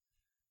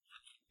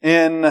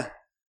In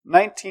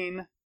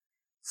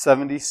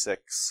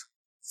 1976,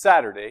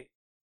 Saturday,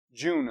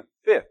 June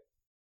 5th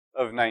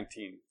of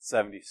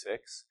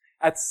 1976,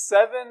 at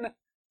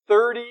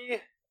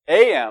 7:30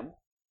 a.m.,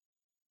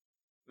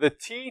 the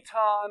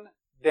Teton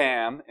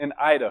Dam in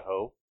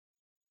Idaho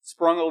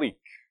sprung a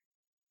leak.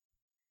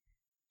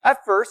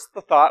 At first, the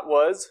thought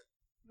was,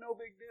 no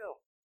big deal.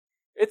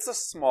 It's a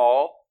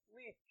small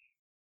leak.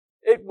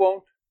 It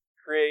won't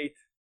create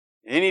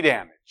any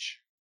damage.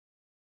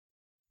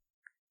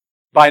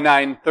 By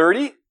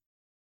 9:30,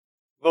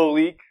 the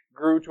leak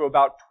grew to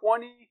about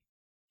 20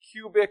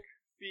 cubic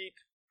feet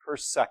per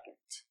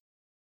second.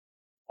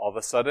 All of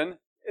a sudden,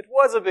 it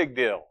was a big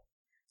deal.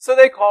 So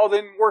they called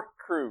in work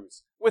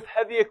crews with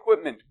heavy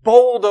equipment,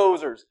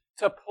 bulldozers,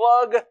 to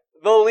plug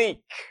the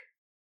leak.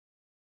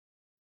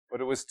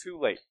 But it was too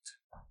late.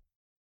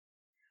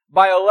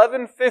 By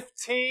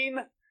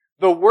 11:15,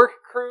 the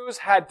work crews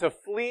had to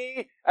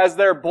flee as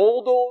their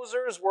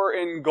bulldozers were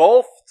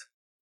engulfed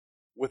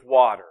with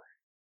water.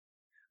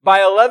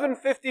 By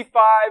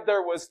 11:55,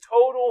 there was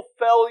total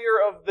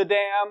failure of the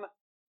dam,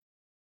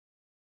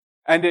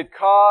 and it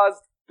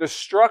caused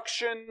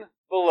destruction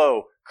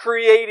below,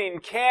 creating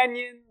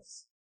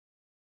canyons,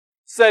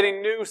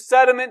 setting new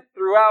sediment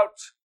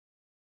throughout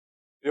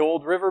the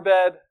old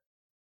riverbed.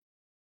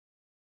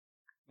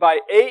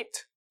 By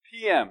 8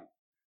 p.m.,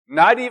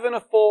 not even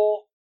a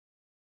full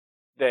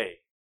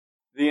day,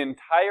 the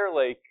entire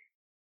lake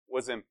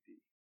was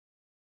empty.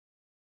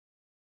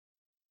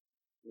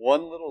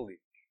 One little leak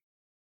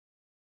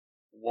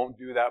won't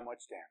do that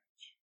much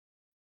damage.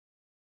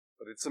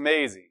 But it's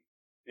amazing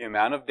the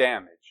amount of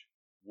damage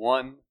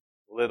one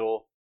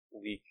little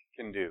leak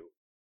can do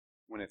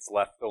when it's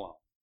left alone,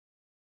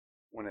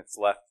 when it's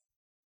left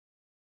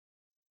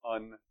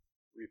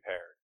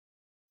unrepaired.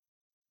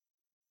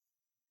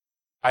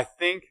 I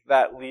think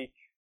that leak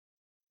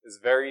is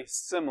very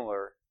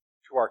similar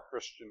to our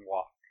Christian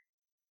walk.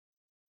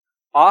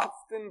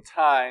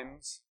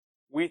 Oftentimes,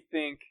 we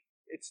think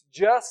it's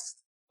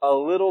just a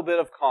little bit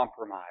of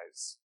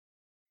compromise.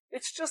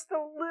 It's just a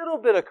little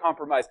bit of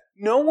compromise.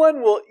 No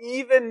one will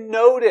even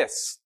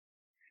notice.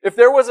 If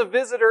there was a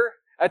visitor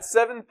at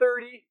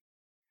 7:30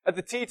 at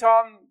the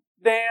Teton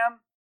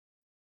Dam,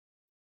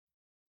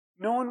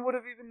 no one would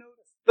have even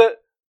noticed.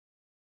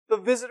 The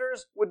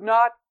visitors would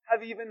not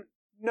have even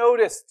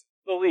noticed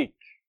the leak.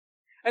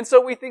 And so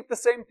we think the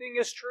same thing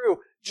is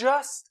true.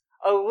 Just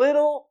a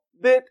little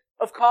bit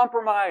of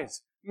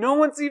compromise. No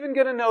one's even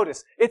going to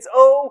notice. It's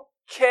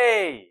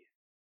okay.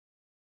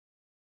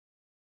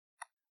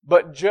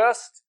 But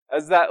just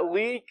as that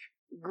leak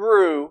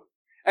grew,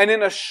 and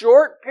in a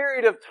short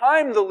period of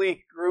time the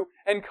leak grew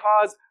and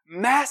caused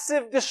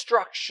massive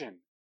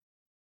destruction,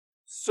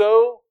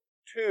 so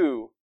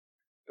too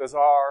does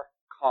our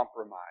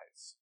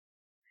compromise.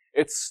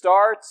 It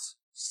starts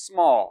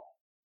small.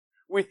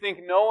 We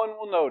think no one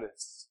will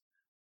notice.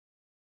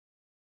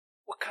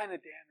 What kind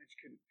of damage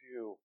could it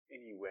do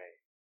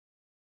anyway?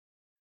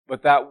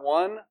 But that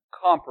one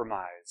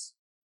compromise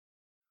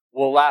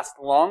will last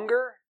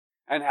longer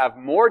and have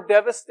more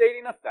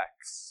devastating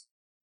effects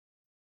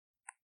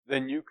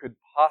than you could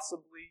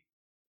possibly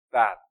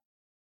fathom.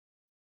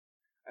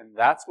 And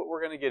that's what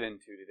we're going to get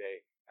into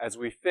today as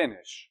we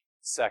finish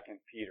 2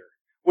 Peter.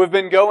 We've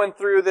been going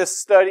through this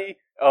study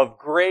of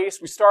grace.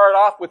 We started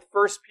off with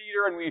 1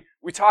 Peter and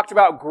we talked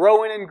about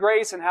growing in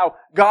grace and how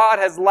God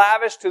has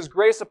lavished His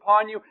grace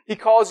upon you. He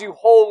calls you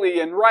holy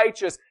and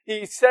righteous.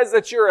 He says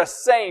that you're a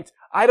saint.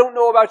 I don't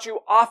know about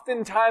you.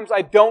 Oftentimes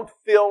I don't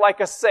feel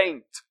like a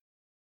saint.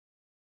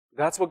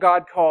 That's what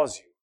God calls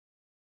you.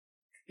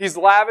 He's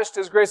lavished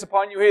His grace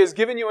upon you. He has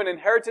given you an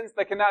inheritance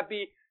that cannot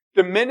be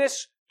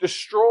diminished,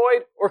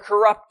 destroyed, or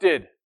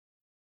corrupted.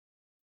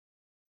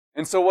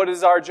 And so what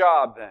is our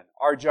job then?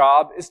 Our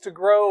job is to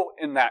grow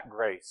in that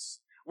grace.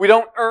 We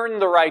don't earn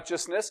the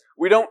righteousness.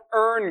 We don't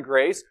earn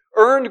grace.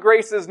 Earned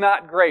grace is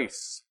not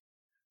grace.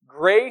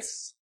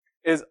 Grace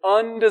is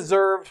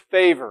undeserved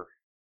favor.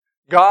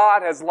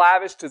 God has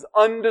lavished His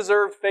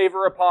undeserved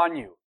favor upon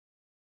you.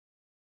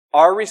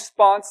 Our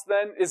response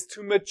then is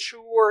to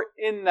mature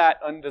in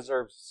that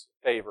undeserved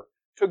favor,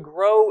 to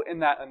grow in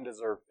that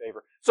undeserved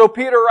favor. So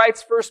Peter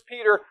writes 1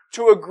 Peter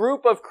to a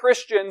group of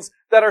Christians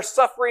that are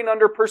suffering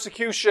under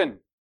persecution.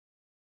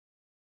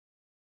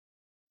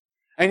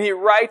 And he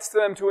writes to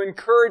them to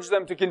encourage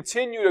them to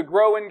continue to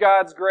grow in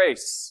God's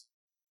grace.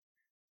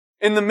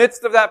 In the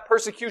midst of that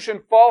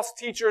persecution, false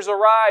teachers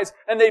arise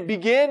and they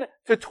begin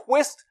to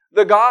twist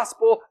the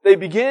gospel. They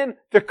begin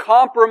to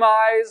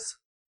compromise.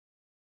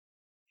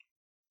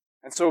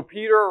 And so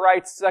Peter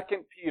writes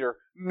 2 Peter,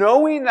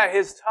 knowing that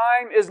his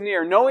time is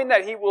near, knowing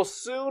that he will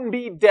soon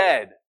be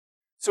dead.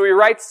 So he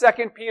writes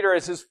 2 Peter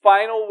as his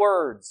final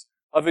words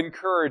of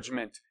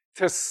encouragement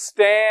to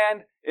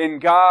stand in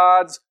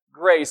God's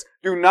grace.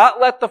 Do not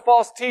let the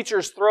false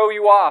teachers throw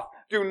you off.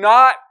 Do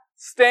not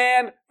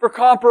stand for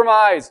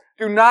compromise.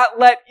 Do not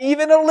let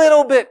even a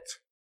little bit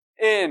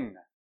in.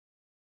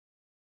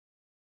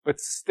 But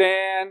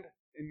stand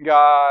in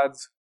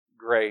God's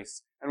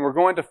grace. And we're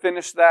going to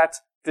finish that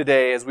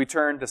today as we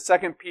turn to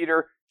 2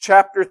 Peter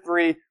chapter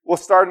 3, we'll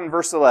start in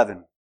verse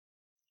 11.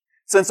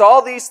 Since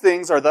all these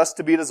things are thus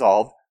to be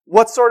dissolved,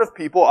 what sort of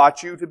people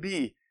ought you to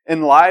be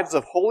in lives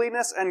of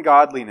holiness and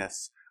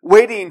godliness,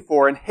 waiting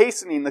for and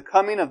hastening the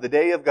coming of the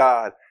day of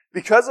God,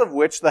 because of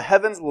which the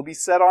heavens will be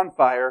set on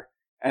fire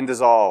and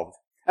dissolved,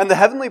 and the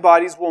heavenly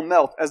bodies will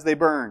melt as they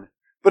burn.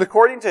 But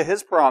according to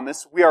His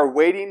promise, we are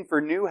waiting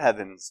for new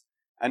heavens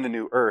and a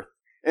new earth,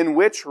 in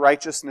which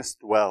righteousness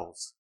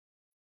dwells.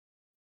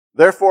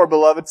 Therefore,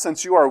 beloved,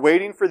 since you are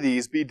waiting for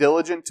these, be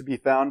diligent to be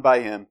found by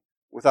Him,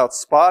 without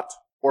spot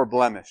or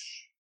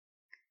blemish,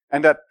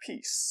 and at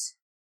peace,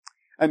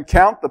 and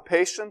count the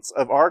patience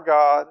of our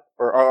God,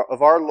 or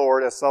of our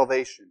Lord, as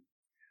salvation,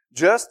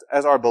 just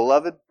as our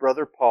beloved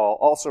brother Paul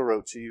also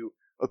wrote to you,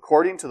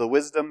 according to the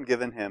wisdom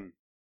given him,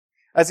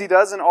 as he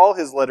does in all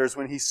his letters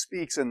when he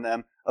speaks in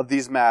them of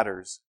these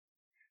matters.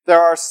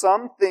 There are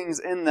some things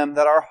in them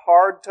that are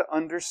hard to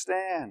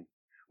understand,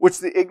 which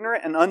the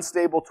ignorant and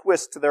unstable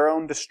twist to their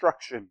own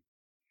destruction,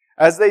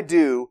 as they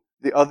do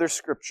the other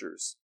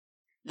scriptures.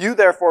 You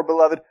therefore,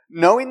 beloved,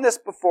 knowing this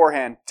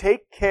beforehand,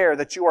 take care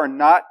that you are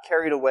not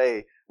carried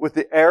away with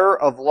the error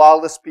of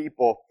lawless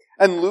people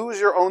and lose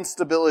your own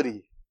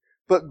stability,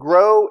 but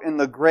grow in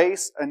the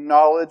grace and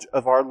knowledge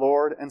of our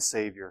Lord and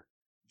Savior,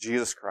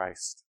 Jesus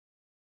Christ.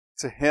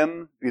 To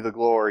Him be the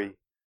glory,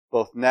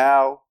 both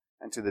now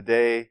and to the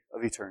day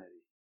of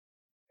eternity.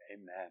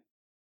 Amen.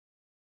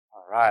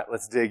 All right,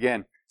 let's dig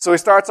in. So he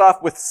starts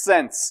off with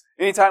since.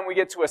 Anytime we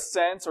get to a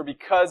since or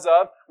because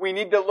of, we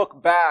need to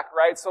look back,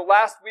 right? So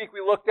last week we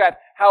looked at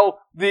how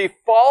the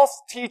false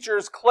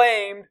teachers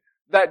claimed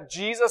that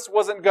Jesus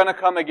wasn't going to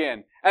come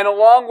again. And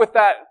along with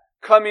that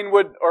coming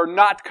or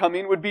not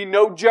coming would be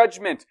no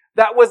judgment.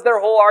 That was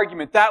their whole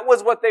argument. That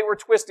was what they were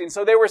twisting.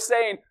 So they were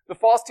saying, the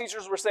false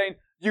teachers were saying,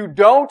 you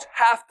don't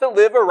have to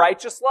live a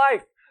righteous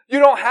life. You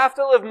don't have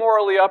to live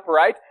morally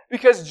upright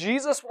because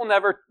Jesus will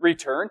never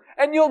return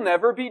and you'll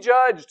never be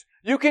judged.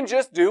 You can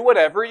just do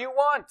whatever you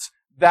want.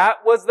 That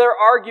was their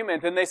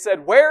argument. And they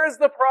said, where is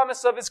the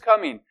promise of His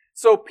coming?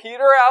 So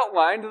Peter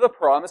outlined the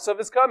promise of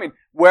His coming.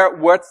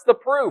 What's the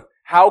proof?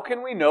 How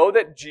can we know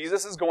that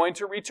Jesus is going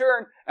to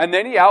return? And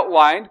then he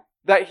outlined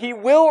that He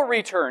will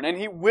return and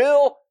He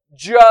will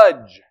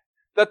judge.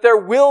 That there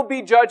will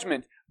be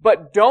judgment.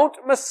 But don't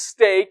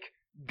mistake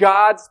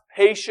God's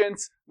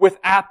patience with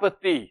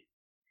apathy.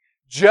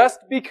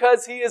 Just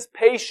because He is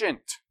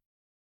patient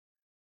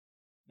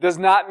does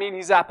not mean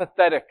He's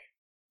apathetic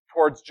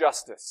towards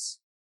justice.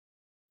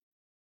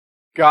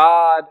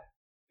 God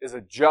is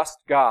a just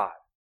God,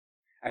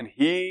 and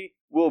He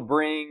will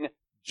bring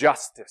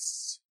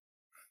justice.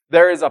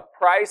 There is a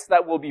price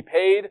that will be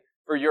paid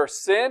for your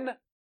sin.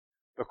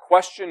 The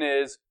question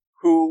is,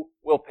 who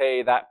will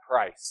pay that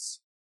price?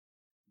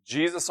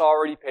 Jesus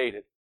already paid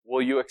it.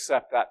 Will you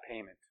accept that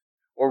payment?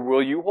 Or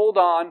will you hold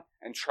on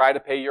and try to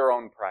pay your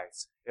own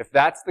price? If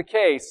that's the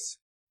case,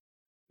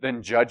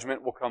 then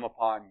judgment will come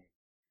upon you.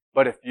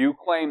 But if you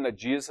claim that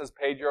Jesus has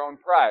paid your own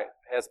price,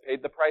 has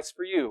paid the price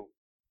for you,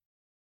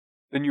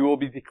 then you will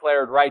be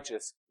declared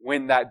righteous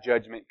when that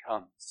judgment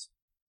comes.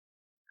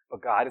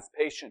 But God is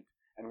patient.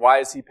 And why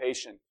is He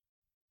patient?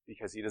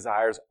 Because He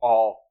desires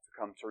all to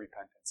come to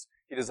repentance.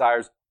 He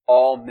desires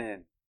all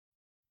men,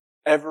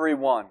 every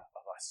one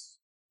of us,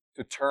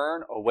 to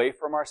turn away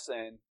from our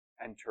sin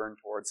and turn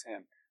towards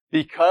Him.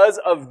 Because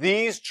of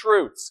these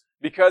truths,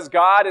 because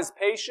God is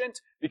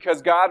patient,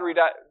 because God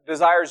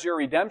desires your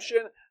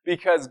redemption,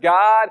 because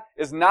God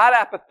is not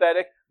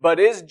apathetic, but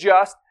is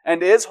just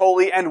and is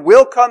holy and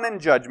will come in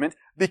judgment,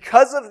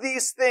 because of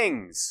these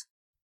things,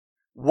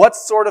 what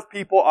sort of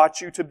people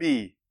ought you to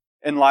be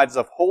in lives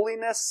of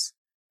holiness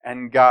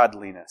and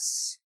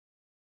godliness?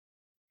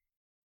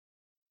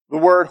 The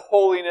word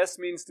holiness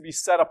means to be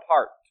set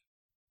apart,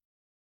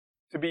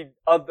 to be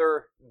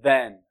other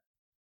than.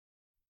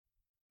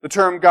 The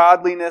term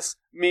godliness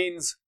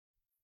means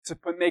to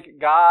make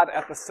God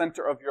at the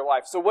center of your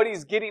life. So what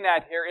he's getting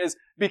at here is,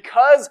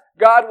 because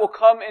God will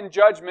come in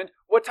judgment,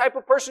 what type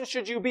of person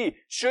should you be?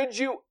 Should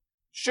you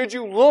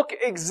look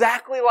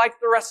exactly like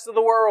the rest of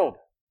the world?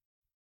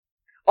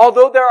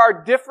 Although there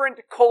are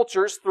different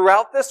cultures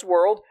throughout this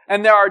world,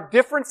 and there are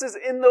differences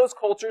in those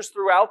cultures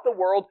throughout the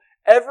world,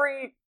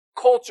 every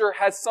culture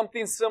has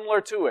something similar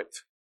to it.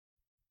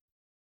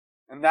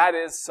 And that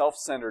is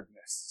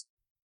self-centeredness.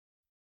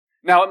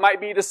 Now, it might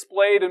be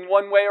displayed in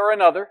one way or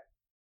another,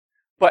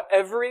 but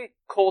every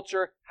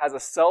culture has a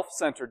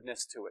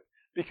self-centeredness to it.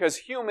 Because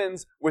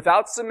humans,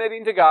 without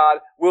submitting to God,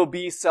 will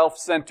be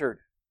self-centered.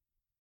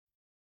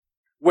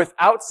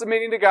 Without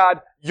submitting to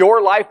God,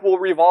 your life will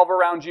revolve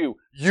around you.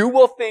 You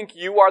will think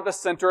you are the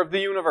center of the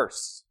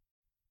universe.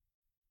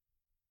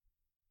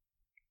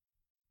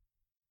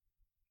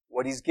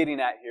 What he's getting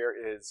at here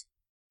is,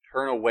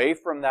 turn away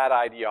from that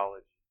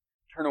ideology.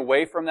 Turn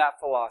away from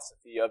that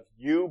philosophy of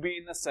you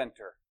being the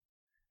center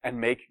and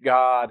make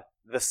God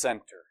the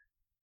center.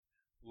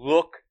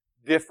 Look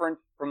different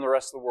from the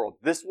rest of the world.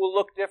 This will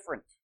look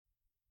different.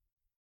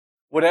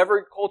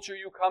 Whatever culture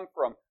you come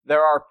from,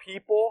 there are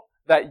people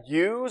that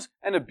use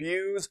and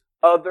abuse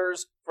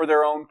others for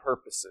their own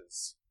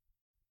purposes.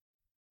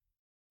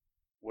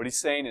 What he's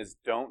saying is,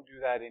 don't do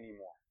that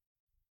anymore.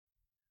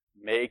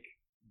 Make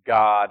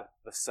God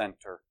the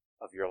center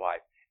of your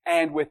life.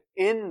 And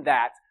within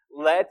that,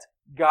 let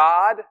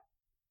God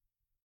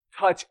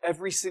touch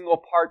every single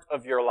part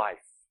of your life.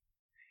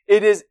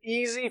 It is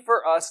easy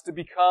for us to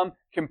become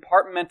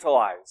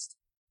compartmentalized.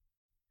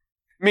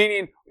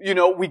 Meaning,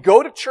 we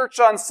go to church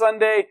on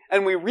Sunday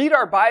and we read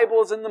our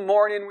Bibles in the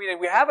morning.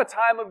 We have a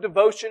time of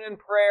devotion and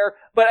prayer.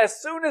 But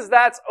as soon as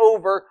that's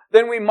over,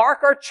 then we mark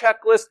our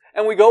checklist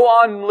and we go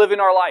on living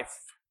our life.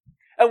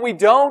 And we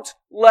don't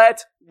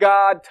let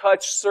God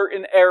touch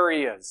certain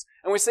areas.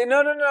 And we say,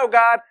 no,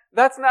 God,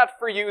 that's not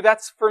for you.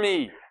 That's for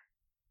me.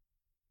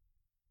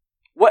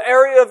 What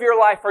area of your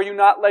life are you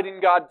not letting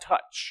God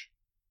touch?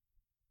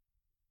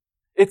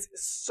 It's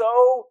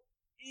so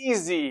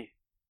easy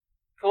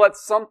to let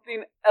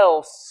something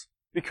else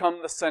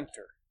become the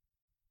center.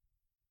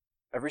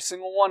 Every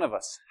single one of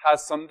us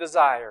has some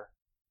desire,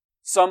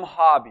 some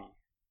hobby.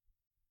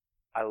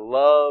 I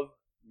love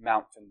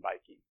mountain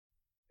biking.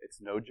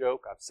 It's no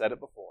joke. I've said it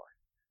before.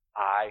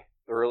 I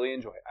thoroughly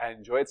enjoy it. I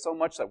enjoy it so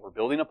much that we're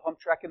building a pump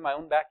track in my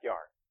own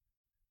backyard.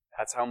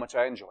 That's how much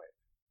I enjoy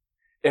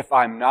it. If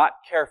I'm not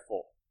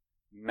careful,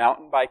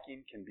 mountain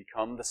biking can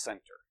become the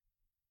center.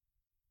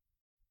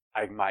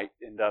 I might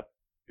end up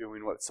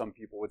doing what some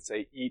people would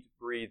say, eat,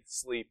 breathe,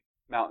 sleep,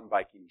 mountain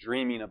biking,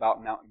 dreaming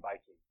about mountain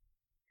biking.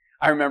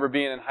 I remember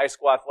being in high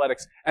school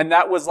athletics, and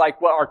that was like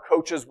what our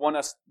coaches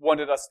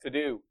wanted us to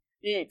do.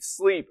 Eat,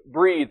 sleep,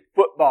 breathe,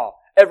 football.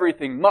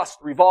 Everything must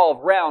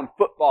revolve around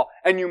football.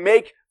 And you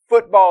make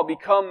football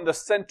become the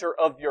center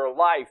of your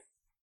life.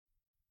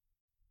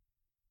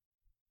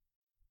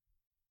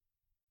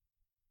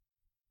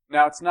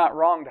 Now, it's not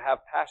wrong to have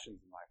passions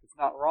in life. It's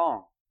not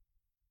wrong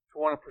to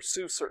want to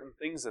pursue certain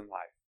things in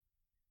life.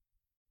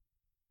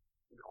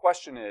 The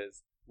question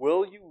is,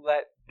 will you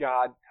let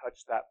God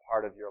touch that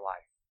part of your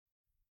life?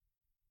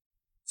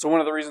 So one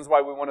of the reasons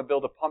why we want to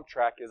build a pump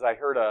track is I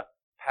heard a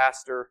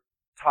pastor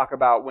talk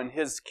about when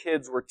his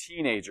kids were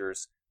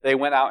teenagers, they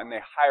went out and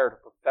they hired a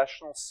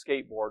professional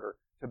skateboarder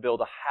to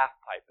build a half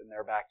pipe in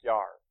their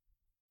backyard.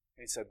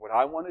 And he said, what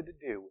I wanted to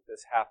do with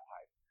this half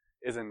pipe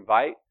is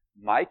invite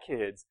my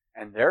kids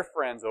and their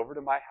friends over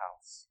to my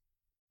house.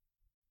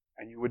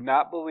 And you would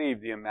not believe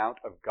the amount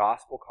of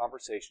gospel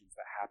conversations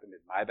that happened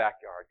in my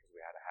backyard because we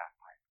had a half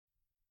pipe.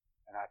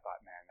 And I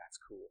thought, man, that's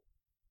cool.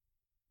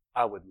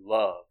 I would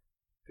love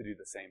to do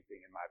the same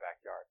thing in my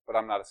backyard, but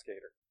I'm not a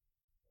skater.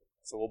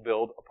 So we'll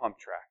build a pump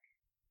track.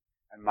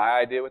 And my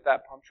idea with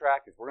that pump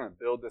track is we're going to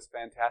build this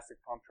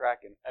fantastic pump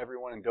track and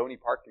everyone in Doney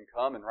Park can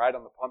come and ride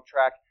on the pump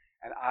track.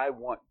 And I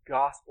want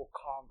gospel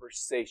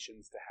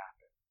conversations to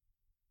happen.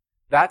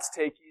 That's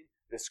taking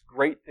this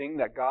great thing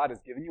that God has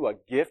given you, a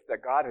gift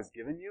that God has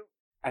given you,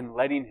 and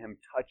letting Him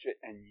touch it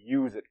and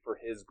use it for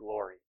His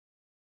glory.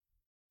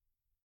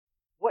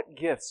 What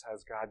gifts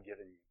has God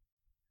given you?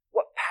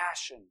 What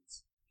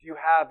passions do you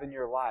have in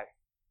your life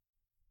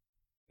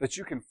that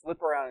you can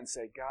flip around and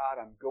say,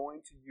 God, I'm going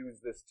to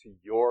use this to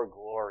your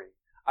glory.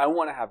 I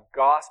want to have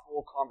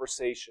gospel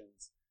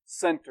conversations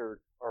centered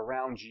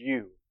around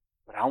you,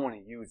 but I want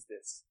to use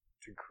this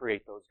to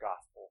create those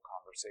gospel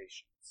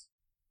conversations.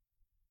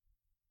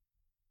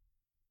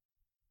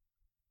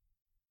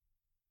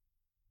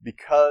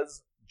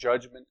 Because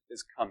judgment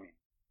is coming.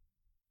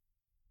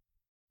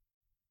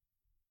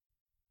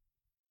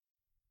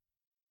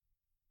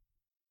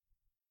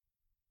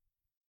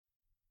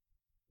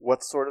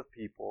 What sort of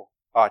people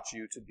ought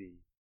you to be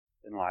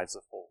in lives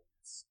of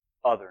holiness,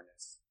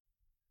 otherness,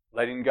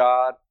 letting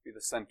God be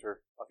the center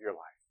of your life?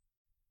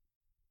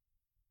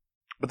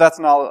 But that's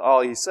not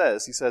all he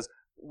says. He says,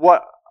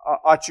 what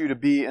ought you to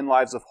be in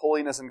lives of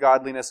holiness and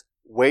godliness,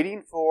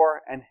 waiting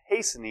for and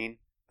hastening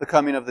the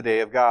coming of the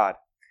day of God?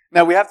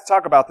 Now, we have to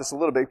talk about this a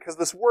little bit because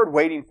this word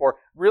waiting for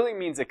really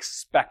means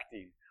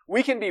expecting.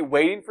 We can be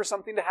waiting for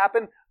something to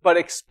happen, but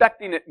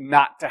expecting it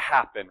not to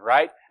happen,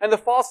 right? And the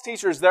false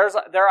teachers, their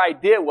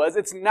idea was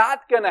it's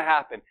not going to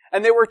happen.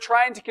 And they were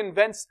trying to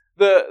convince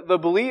the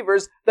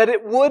believers that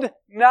it would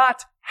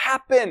not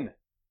happen.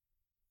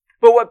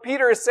 But what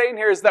Peter is saying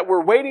here is that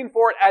we're waiting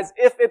for it as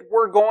if it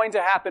were going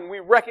to happen. We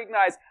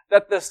recognize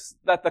that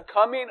the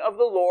coming of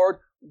the Lord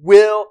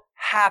will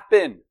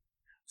happen.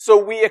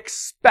 So we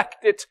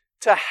expect it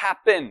to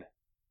happen.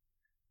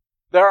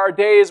 There are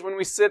days when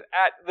we sit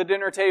at the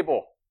dinner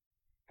table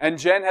and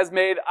Jen has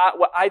made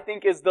what I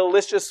think is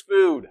delicious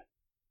food.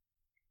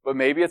 But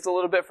maybe it's a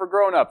little bit for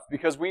grown-ups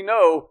because we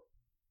know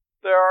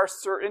there are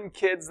certain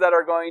kids that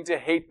are going to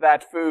hate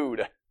that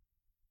food.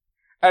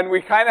 And we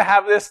kind of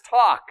have this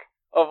talk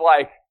of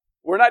like,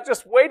 we're not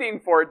just waiting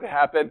for it to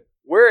happen,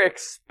 we're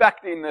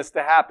expecting this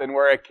to happen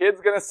where a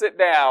kid's going to sit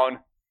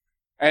down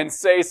and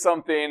say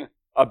something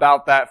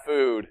about that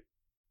food.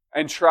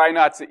 And try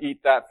not to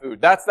eat that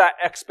food. That's that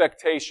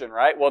expectation,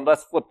 right? Well,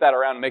 let's flip that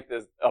around and make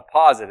this a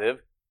positive.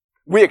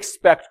 We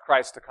expect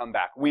Christ to come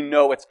back. We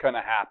know it's going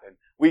to happen.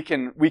 We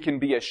can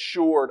be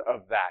assured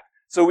of that.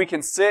 So we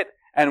can sit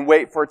and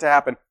wait for it to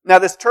happen. Now,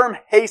 this term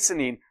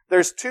hastening,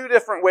 there's two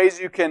different ways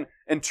you can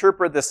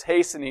interpret this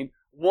hastening.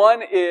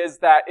 One is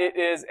that it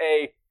is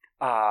a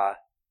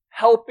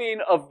helping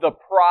of the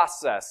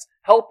process,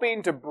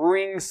 helping to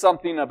bring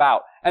something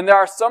about. And there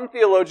are some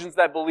theologians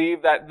that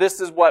believe that this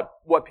is what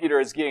Peter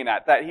is getting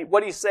at. That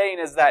what he's saying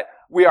is that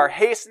we are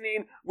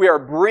hastening, we are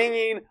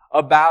bringing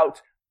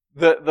about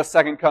the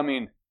second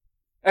coming.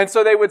 And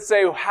so they would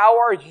say, how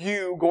are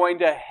you going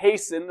to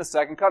hasten the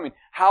second coming?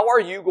 How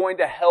are you going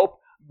to help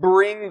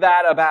bring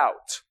that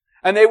about?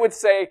 And they would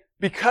say,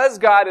 because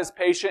God is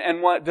patient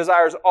and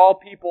desires all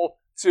people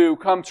to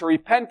come to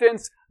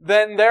repentance,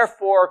 then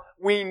therefore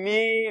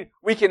we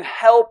can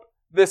help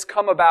this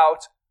come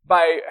about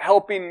by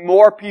helping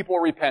more people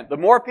repent. The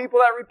more people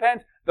that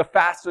repent, the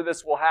faster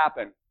this will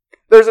happen.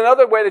 There's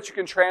another way that you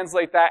can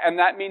translate that, and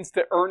that means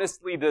to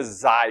earnestly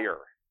desire.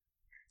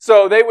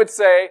 So they would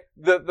say,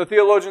 the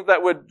theologians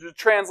that would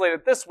translate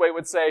it this way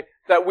would say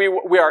that we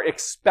are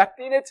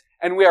expecting it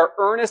and we are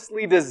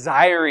earnestly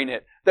desiring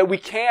it. That we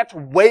can't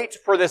wait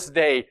for this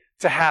day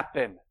to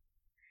happen.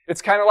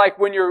 It's kind of like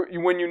when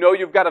you know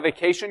you've got a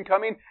vacation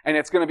coming and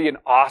it's going to be an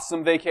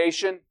awesome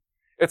vacation.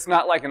 It's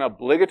not like an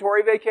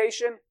obligatory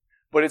vacation,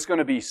 but it's going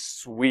to be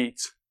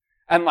sweet.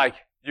 And like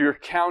you're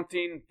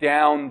counting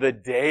down the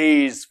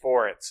days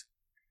for it.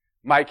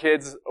 My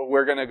kids,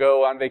 we're going to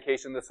go on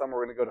vacation this summer.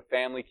 We're going to go to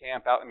family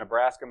camp out in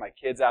Nebraska. My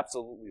kids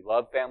absolutely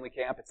love family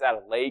camp. It's at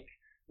a lake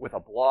with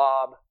a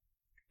blob.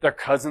 Their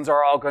cousins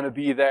are all going to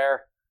be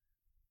there.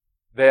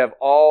 They have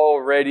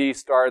already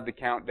started the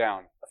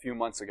countdown a few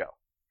months ago.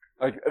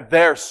 Like,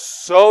 they're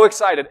so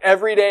excited.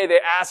 Every day they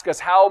ask us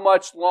how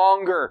much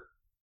longer.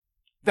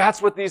 That's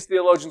what these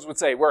theologians would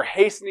say. We're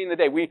hastening the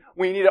day. We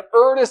need to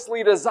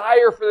earnestly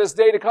desire for this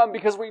day to come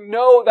because we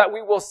know that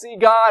we will see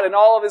God in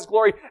all of His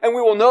glory and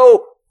we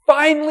will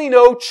finally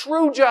know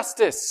true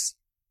justice.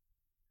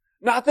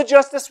 Not the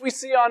justice we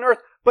see on earth,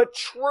 but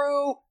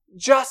true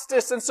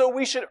justice. And so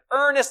we should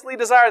earnestly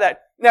desire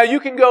that. Now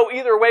you can go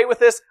either way with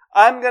this.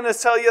 I'm going to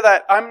tell you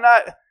that I'm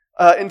not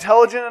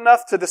intelligent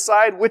enough to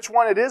decide which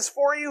one it is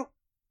for you.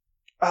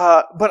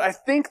 But I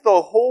think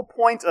the whole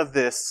point of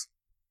this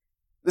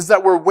is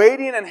that we're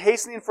waiting and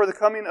hastening for the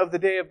coming of the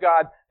day of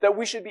God, that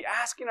we should be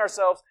asking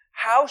ourselves,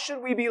 how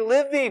should we be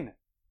living?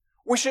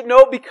 We should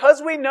know,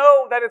 because we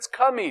know that it's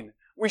coming,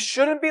 we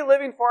shouldn't be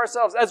living for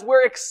ourselves. As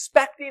we're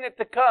expecting it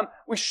to come,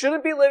 we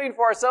shouldn't be living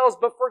for ourselves,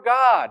 but for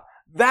God.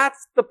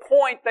 That's the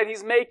point that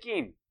he's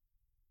making.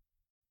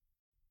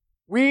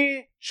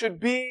 We should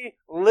be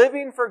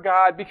living for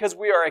God because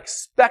we are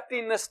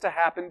expecting this to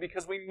happen,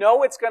 because we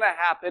know it's going to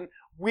happen.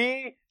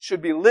 We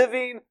should be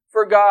living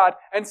for God.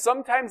 And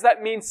sometimes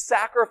that means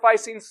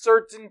sacrificing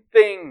certain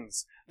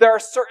things. There are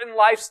certain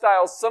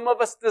lifestyles some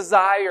of us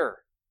desire.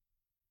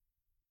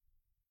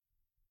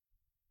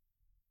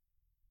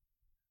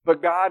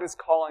 But God is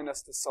calling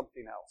us to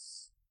something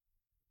else.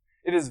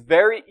 It is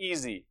very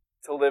easy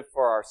to live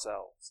for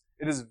ourselves.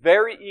 It is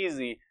very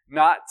easy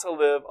not to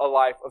live a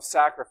life of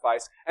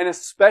sacrifice, and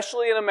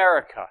especially in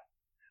America,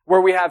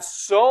 where we have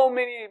so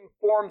many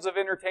forms of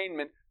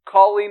entertainment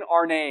calling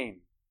our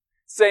name,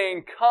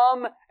 saying,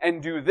 come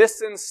and do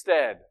this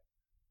instead.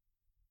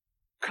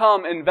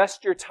 Come,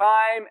 invest your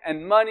time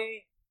and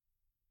money.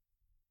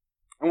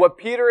 And what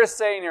Peter is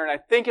saying here, and I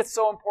think it's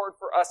so important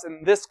for us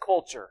in this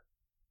culture,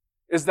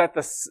 is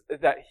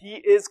that he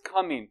is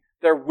coming.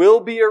 There will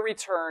be a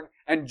return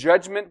and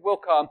judgment will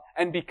come.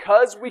 And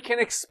because we can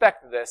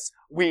expect this,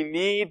 we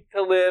need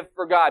to live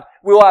for God.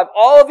 We will have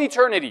all of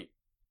eternity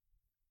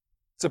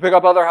to pick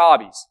up other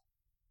hobbies.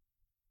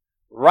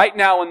 Right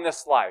now in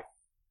this life,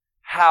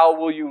 how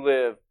will you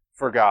live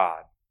for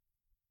God?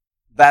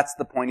 That's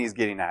the point he's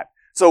getting at.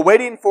 So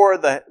waiting for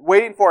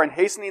and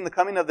hastening the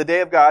coming of the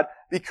day of God,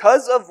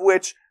 because of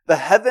which the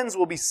heavens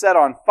will be set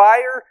on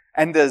fire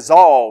and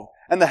dissolved,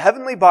 and the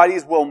heavenly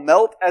bodies will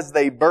melt as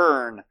they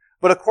burn.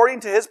 But according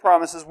to his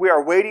promises, we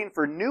are waiting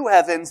for new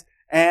heavens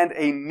and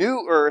a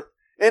new earth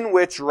in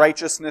which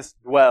righteousness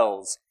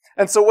dwells.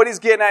 And so what he's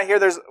getting at here,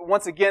 there's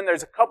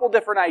a couple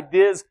different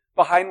ideas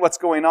behind what's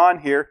going on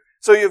here.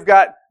 So you've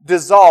got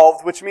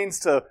dissolved, which means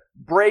to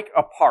break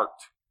apart.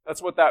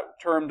 That's what that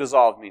term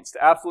dissolved means,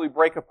 to absolutely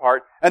break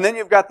apart. And then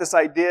you've got this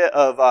idea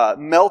of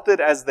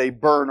melted as they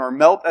burn, or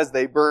melt as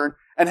they burn.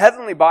 And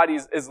heavenly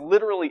bodies is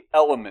literally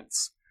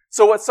elements.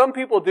 So what some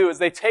people do is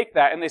they take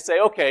that and they say,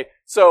 okay,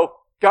 so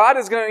God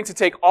is going to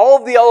take all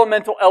of the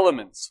elemental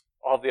elements,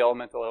 all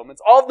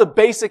of the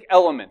basic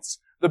elements,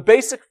 the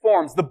basic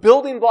forms, the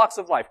building blocks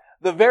of life,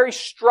 the very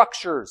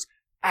structures,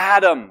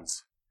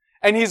 atoms,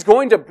 and he's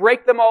going to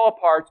break them all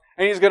apart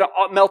and he's going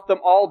to melt them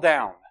all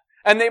down.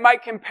 And they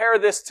might compare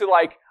this to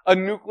like a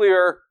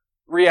nuclear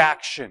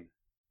reaction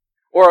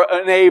or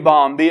an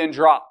A-bomb being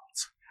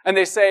dropped. And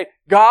they say,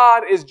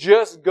 God is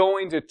just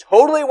going to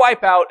totally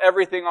wipe out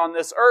everything on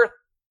this earth.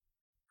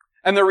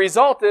 And the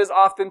result is,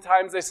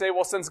 oftentimes they say,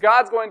 well, since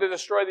God's going to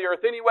destroy the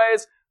earth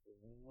anyways,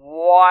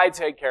 why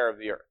take care of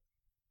the earth?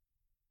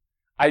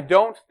 I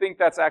don't think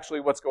that's actually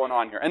what's going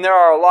on here. And there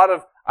are a lot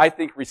of, I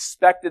think,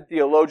 respected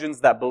theologians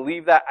that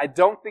believe that. I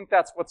don't think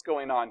that's what's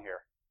going on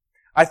here.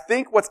 I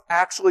think what's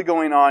actually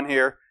going on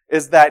here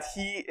is that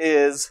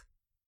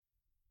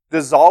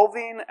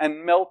dissolving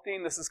and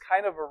melting, this is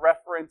kind of a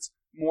reference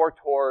more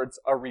towards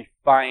a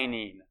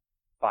refining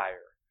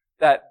fire,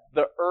 that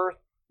the earth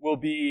will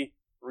be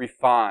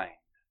refined.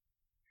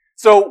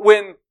 So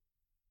when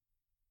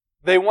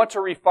they want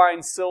to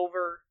refine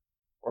silver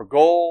or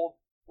gold,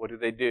 what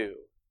do?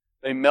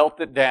 They melt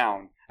it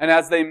down. And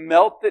as they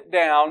melt it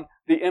down,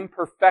 the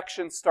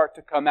imperfections start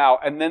to come out,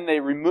 and then they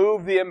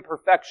remove the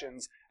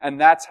imperfections, and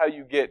that's how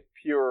you get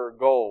pure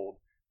gold,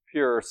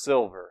 pure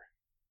silver.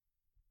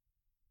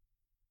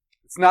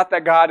 It's not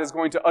that God is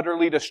going to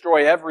utterly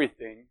destroy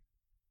everything.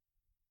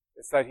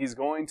 It's that He's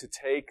going to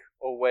take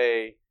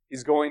away,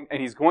 He's going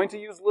to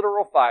use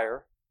literal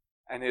fire,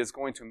 and is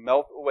going to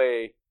melt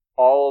away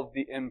all of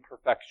the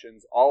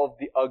imperfections, all of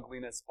the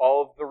ugliness,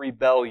 all of the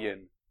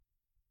rebellion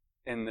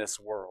in this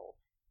world.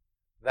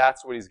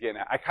 That's what He's getting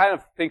at. I kind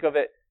of think of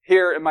it,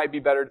 here it might be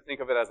better to think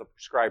of it as a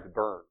prescribed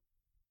burn.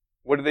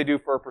 What do they do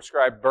for a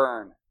prescribed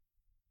burn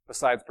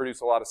besides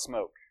produce a lot of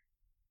smoke?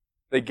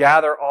 They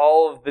gather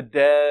all of the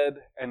dead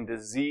and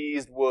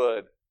diseased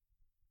wood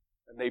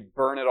and they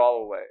burn it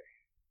all away.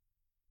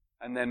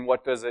 And then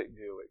what does it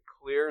do? It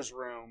clears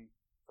room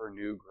for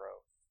new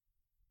growth.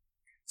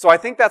 So I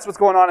think that's what's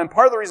going on. And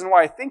part of the reason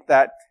why I think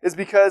that is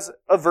because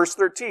of verse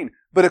 13.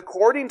 But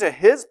according to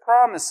His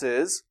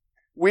promises,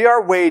 we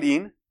are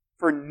waiting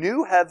for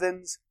new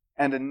heavens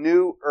and a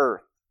new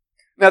earth.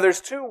 Now there's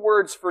two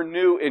words for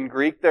new in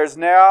Greek. There's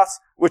neos,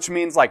 which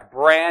means like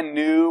brand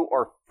new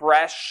or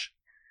fresh.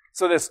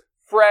 So this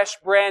fresh,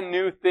 brand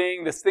new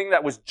thing, this thing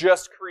that was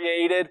just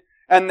created.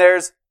 And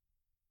there's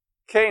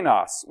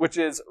kainos, which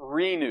is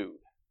renewed.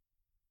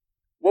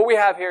 What we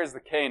have here is the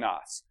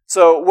kainos.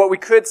 So what we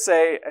could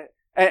say,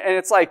 and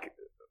it's like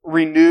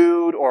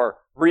renewed or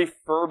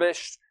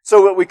refurbished.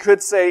 So what we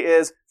could say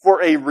is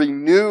for a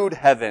renewed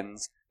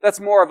heavens. That's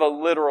more of a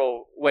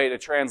literal way to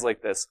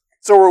translate this.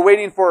 So we're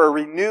waiting for a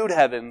renewed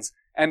heavens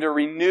and a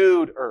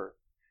renewed earth.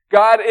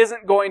 God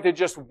isn't going to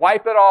just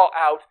wipe it all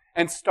out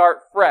and start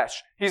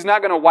fresh. He's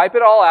not going to wipe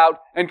it all out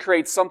and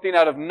create something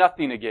out of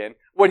nothing again.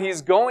 What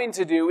He's going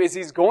to do is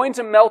He's going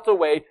to melt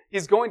away.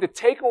 He's going to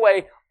take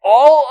away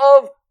all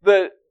of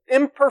the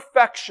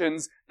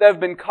imperfections that have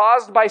been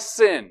caused by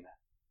sin.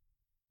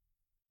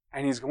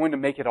 And He's going to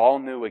make it all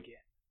new again.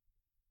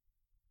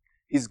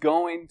 He's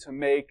going to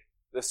make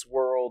this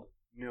world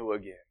new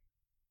again.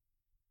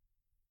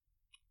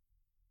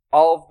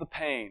 All of the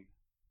pain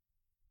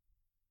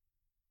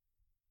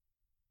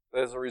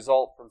that is a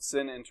result from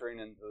sin entering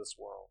into this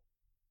world.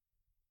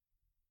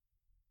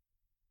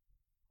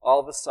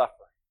 All the suffering.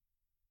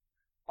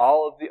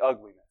 All of the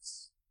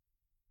ugliness.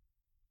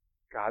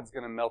 God's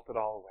going to melt it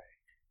all away.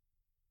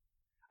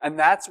 And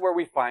that's where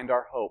we find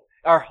our hope.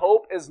 Our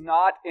hope is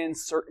not in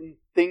certain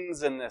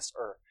things in this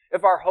earth.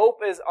 If our hope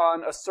is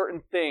on a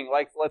certain thing,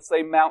 like let's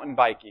say mountain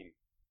biking,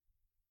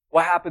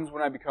 what happens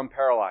when I become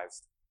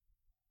paralyzed?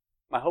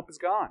 My hope is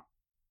gone.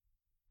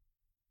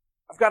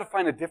 I've got to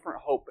find a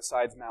different hope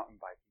besides mountain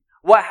biking.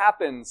 What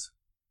happens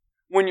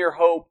when your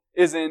hope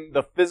is in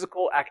the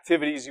physical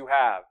activities you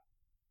have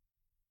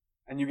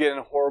and you get in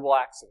a horrible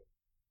accident?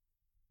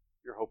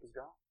 Your hope is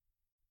gone.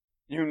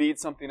 You need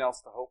something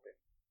else to hope in.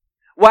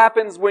 What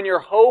happens when your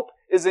hope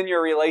is in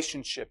your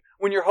relationship?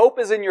 When your hope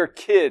is in your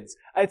kids?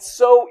 It's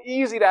so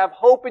easy to have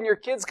hope in your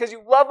kids because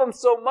you love them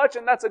so much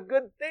and that's a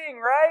good thing,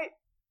 right?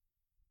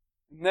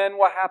 And then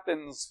what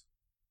happens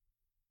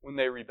when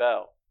they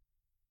rebel?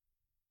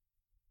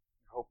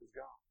 Your hope is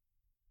gone.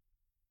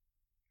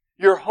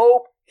 Your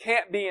hope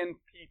can't be in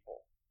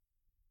people.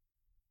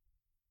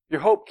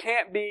 Your hope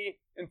can't be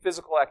in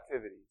physical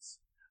activities.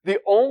 The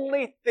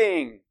only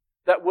thing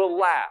that will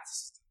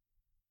last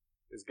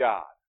is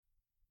God.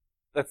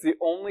 That's the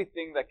only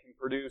thing that can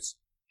produce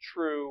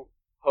true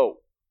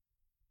hope.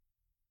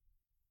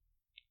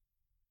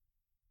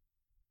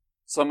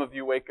 Some of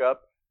you wake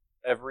up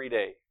every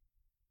day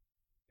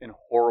in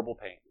horrible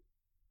pain.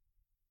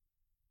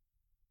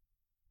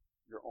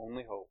 Your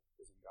only hope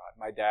is in God.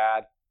 My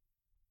dad,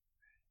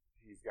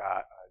 he's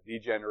got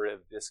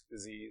degenerative disc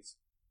disease.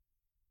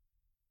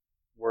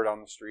 Word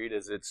on the street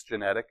is it's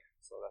genetic,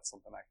 so that's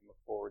something I can look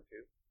forward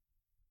to.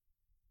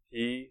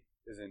 He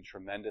is in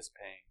tremendous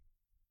pain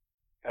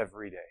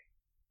every day.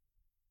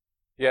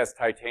 He has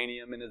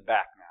titanium in his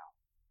back now.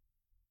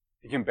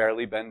 He can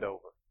barely bend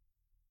over.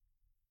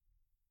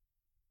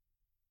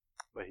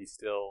 But he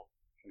still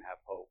can have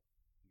hope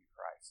in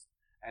Christ.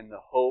 And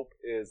the hope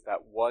is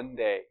that one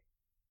day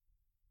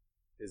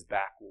his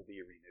back will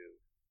be renewed.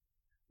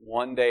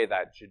 One day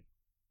that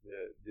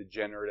the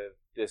degenerative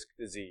disc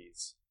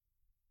disease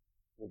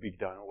will be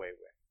done away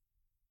with.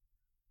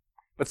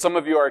 But some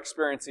of you are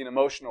experiencing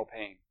emotional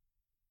pain.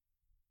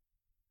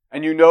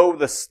 And you know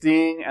the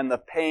sting and the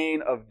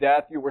pain of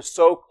death. You were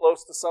so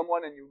close to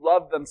someone and you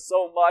loved them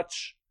so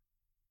much.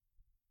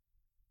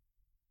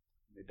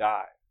 They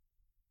died.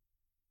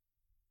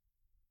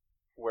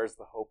 Where's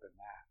the hope in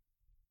that?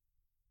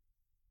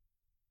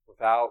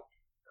 Without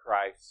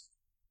Christ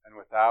and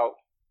without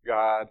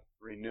God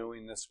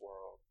renewing this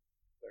world,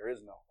 there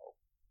is no hope.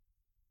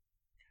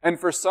 And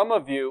for some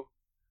of you,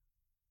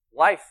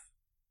 life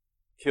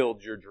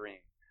killed your dream.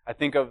 I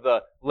think of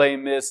the Les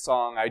Mis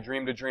song, I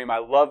Dreamed a Dream. I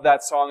love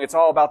that song. It's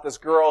all about this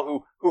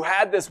girl who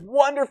had this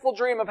wonderful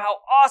dream of how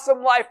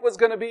awesome life was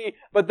going to be,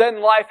 but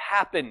then life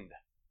happened.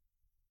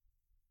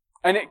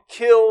 And it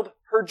killed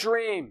her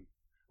dream.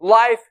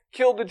 Life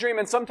killed the dream.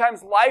 And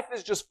sometimes life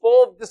is just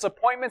full of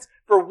disappointments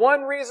for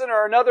one reason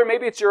or another.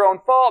 Maybe it's your own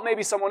fault.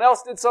 Maybe someone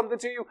else did something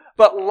to you.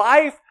 But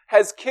life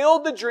has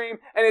killed the dream,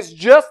 and it's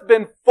just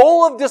been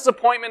full of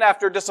disappointment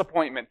after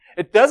disappointment.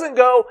 It doesn't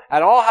go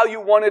at all how you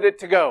wanted it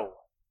to go.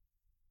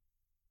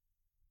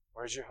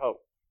 Where's your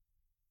hope?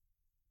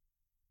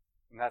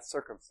 In that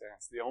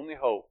circumstance, the only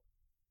hope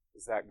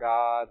is that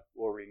God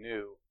will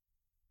renew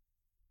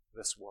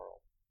this world.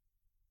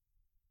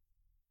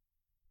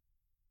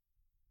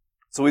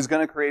 So He's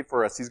going to create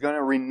for us. He's going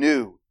to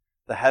renew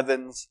the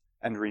heavens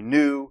and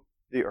renew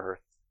the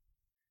earth.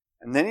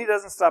 And then He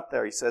doesn't stop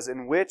there. He says,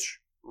 in which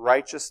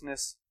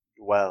righteousness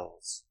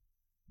dwells.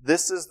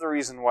 This is the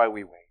reason why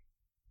we wait.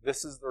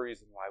 This is the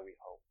reason why we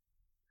hope.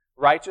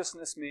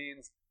 Righteousness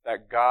means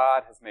that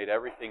God has made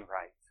everything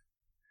right.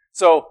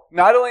 So,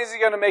 not only is He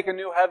going to make a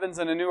new heavens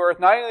and a new earth,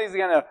 not only is He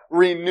going to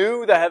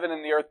renew the heaven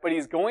and the earth, but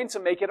He's going to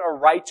make it a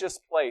righteous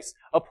place.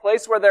 A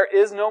place where there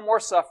is no more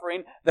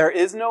suffering, there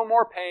is no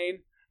more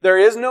pain, there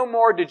is no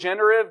more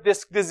degenerative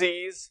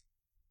disease.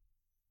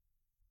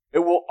 It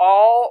will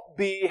all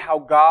be how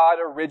God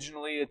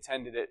originally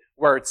intended it,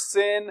 where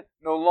sin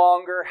no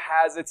longer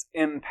has its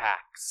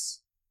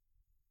impacts.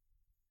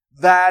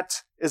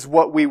 That is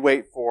what we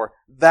wait for.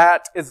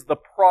 That is the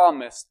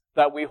promise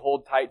that we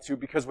hold tight to,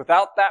 because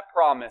without that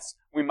promise,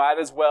 we might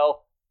as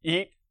well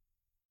eat,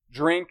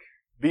 drink,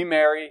 be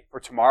merry, for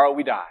tomorrow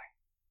we die.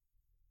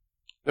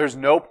 There's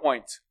no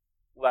point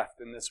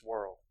left in this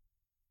world.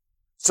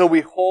 So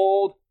we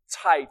hold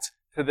tight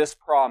to this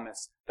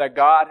promise that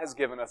God has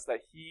given us,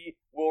 that He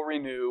will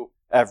renew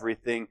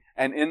everything,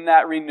 and in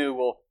that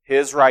renewal,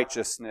 His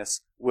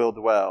righteousness will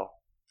dwell.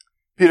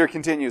 Peter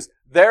continues,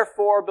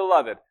 therefore,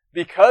 beloved,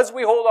 because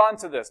we hold on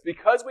to this,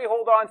 because we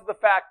hold on to the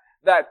fact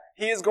that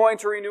He is going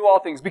to renew all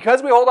things,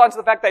 because we hold on to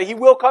the fact that He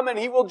will come and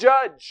He will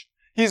judge.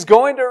 He's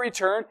going to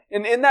return,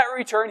 and in that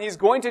return, He's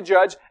going to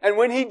judge, and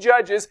when He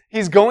judges,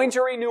 He's going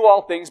to renew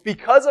all things.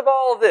 Because of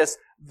all of this,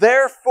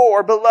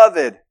 therefore,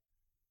 beloved,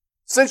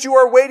 since you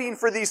are waiting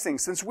for these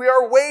things, since we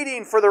are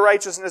waiting for the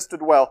righteousness to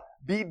dwell,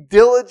 be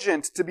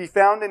diligent to be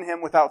found in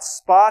Him without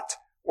spot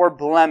or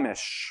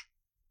blemish.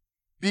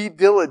 Be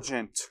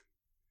diligent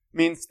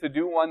means to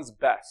do one's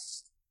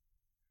best,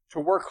 to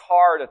work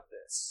hard at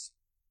this.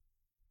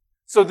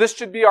 So this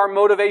should be our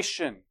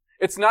motivation.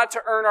 It's not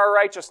to earn our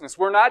righteousness.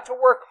 We're not to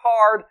work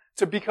hard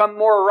to become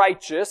more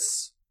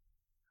righteous,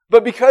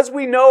 but because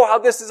we know how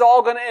this is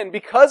all going to end,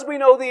 because we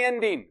know the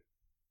ending,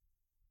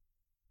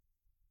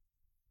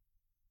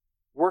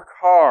 work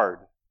hard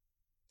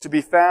to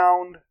be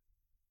found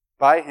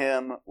by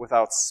Him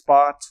without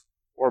spot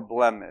or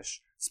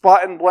blemish.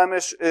 Spot and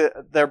blemish,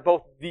 they're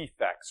both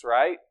defects,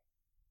 right?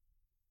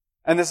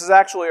 And this is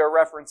actually a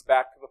reference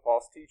back to the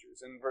false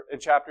teachers. In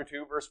chapter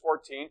 2, verse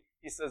 14,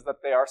 he says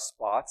that they are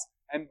spots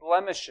and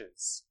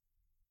blemishes.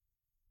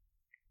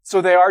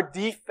 So they are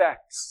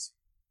defects.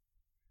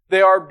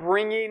 They are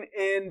bringing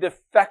in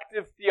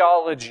defective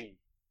theology.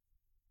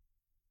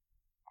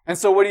 And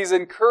so what he's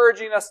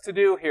encouraging us to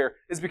do here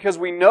is, because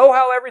we know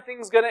how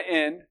everything's going to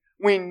end,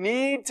 we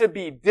need to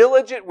be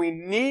diligent, we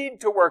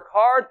need to work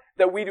hard,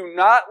 that we do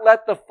not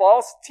let the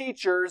false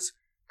teachers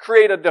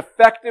create a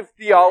defective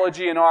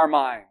theology in our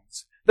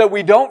minds. That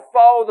we don't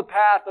follow the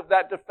path of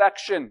that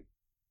defection.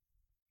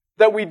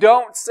 That we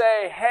don't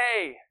say,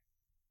 hey,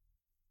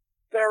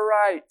 they're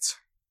right.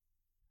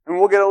 And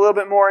we'll get a little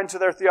bit more into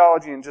their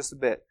theology in just a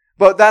bit.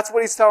 But that's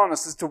what he's telling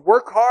us, is to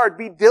work hard,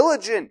 be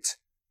diligent,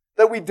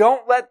 that we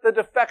don't let the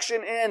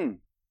defection in.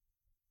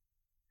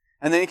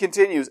 And then he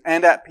continues,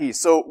 and at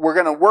peace. So we're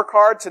going to work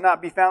hard to not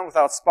be found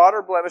without spot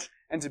or blemish,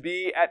 and to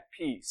be at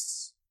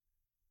peace.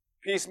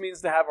 Peace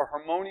means to have a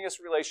harmonious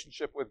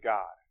relationship with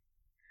God.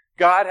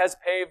 God has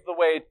paved the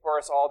way for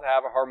us all to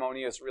have a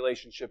harmonious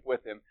relationship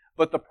with Him.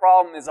 But the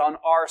problem is on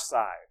our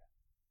side.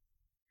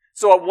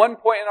 So at one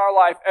point in our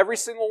life, every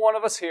single one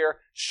of us here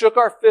shook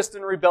our fist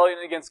in rebellion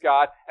against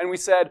God, and we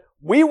said,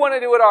 we want to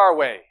do it our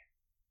way.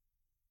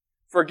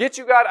 Forget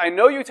you, God. I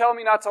know you tell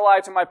me not to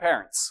lie to my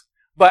parents,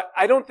 but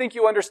I don't think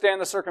you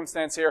understand the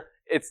circumstance here.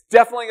 It's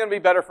definitely going to be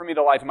better for me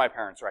to lie to my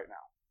parents right now.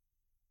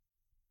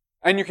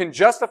 And you can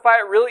justify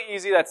it really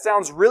easy. That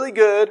sounds really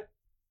good.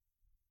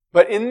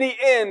 But in the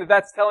end,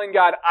 that's telling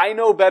God, I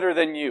know better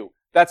than you.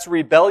 That's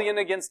rebellion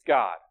against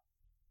God.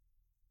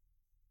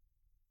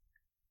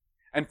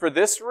 And for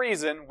this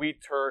reason,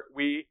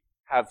 we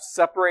have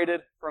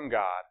separated from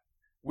God.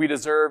 We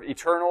deserve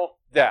eternal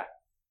death.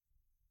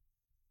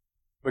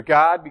 But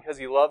God, because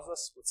He loves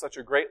us with such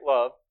a great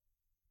love,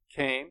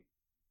 came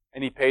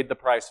and He paid the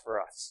price for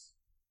us,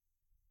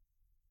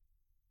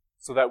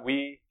 so that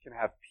we can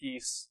have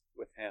peace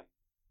with Him.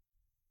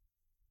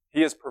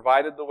 He has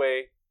provided the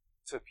way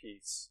to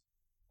peace.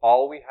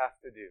 All we have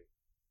to do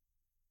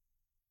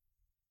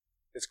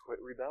is quit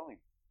rebelling.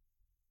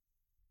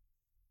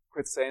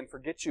 Quit saying,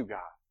 forget you,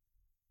 God.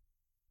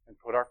 and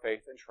put our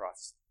faith and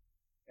trust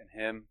in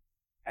Him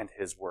and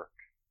His work,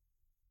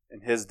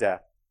 in His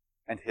death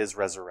and His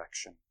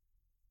resurrection.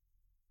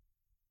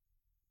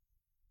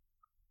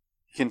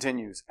 He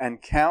continues,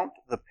 and count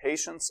the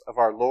patience of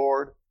our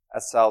Lord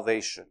as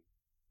salvation.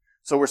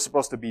 So we're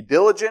supposed to be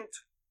diligent,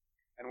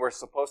 and we're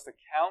supposed to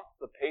count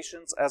the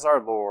patience as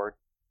our Lord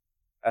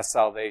as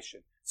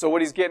salvation. So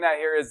what he's getting at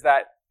here is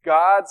that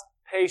God's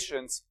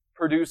patience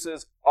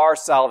produces our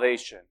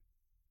salvation.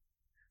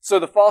 So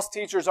the false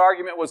teacher's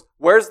argument was,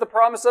 where's the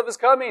promise of His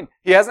coming?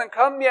 He hasn't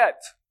come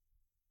yet.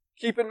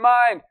 Keep in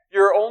mind,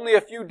 you're only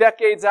a few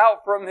decades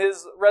out from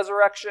His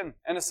resurrection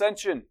and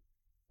ascension.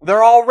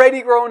 They're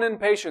already growing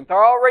impatient.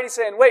 They're already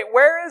saying, wait,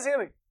 where is He?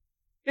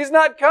 He's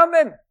not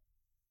coming.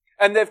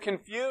 And they've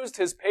confused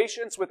His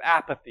patience with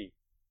apathy.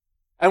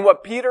 And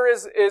what Peter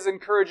is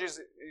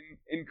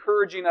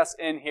encouraging us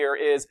in here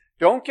is,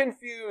 don't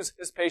confuse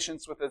His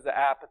patience with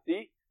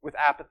apathy,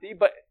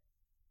 but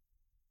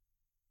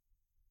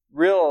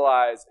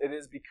realize it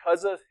is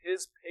because of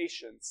His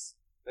patience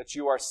that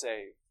you are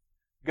saved.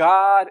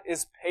 God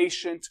is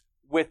patient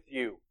with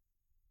you.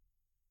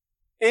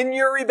 In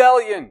your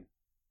rebellion,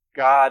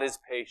 God is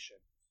patient.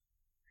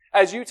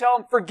 As you tell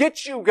Him,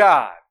 forget you,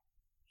 God,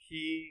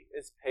 He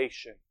is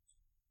patient.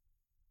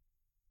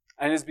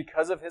 And it is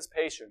because of His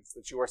patience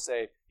that you are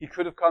saved. He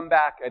could have come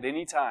back at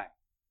any time.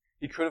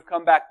 He could have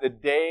come back the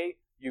day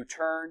you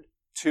turned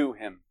to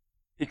Him.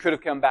 He could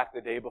have come back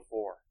the day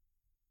before.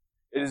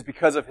 It is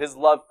because of His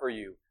love for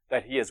you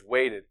that He has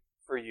waited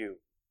for you.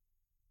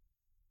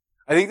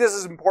 I think this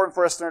is important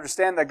for us to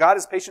understand that God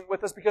is patient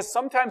with us because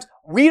sometimes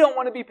we don't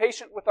want to be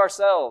patient with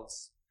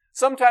ourselves.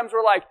 Sometimes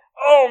we're like,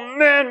 oh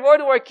man, why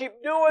do I keep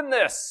doing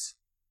this?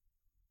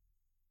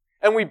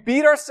 And we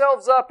beat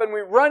ourselves up and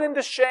we run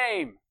into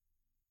shame,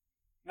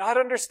 not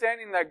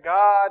understanding that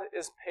God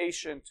is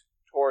patient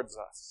towards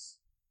us.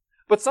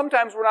 But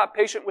sometimes we're not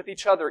patient with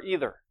each other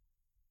either.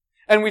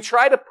 And we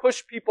try to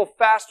push people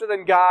faster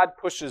than God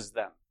pushes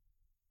them.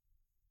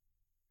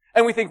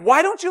 And we think,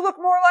 why don't you look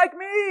more like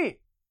me?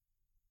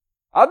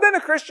 I've been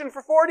a Christian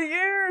for 40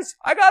 years.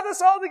 I got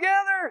this all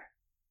together.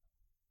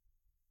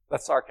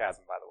 That's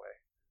sarcasm, by the way.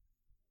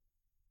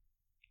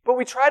 But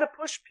we try to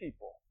push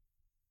people.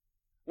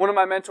 One of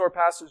my mentor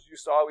pastors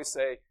used to always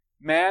say,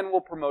 man will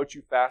promote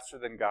you faster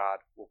than God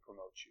will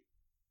promote you.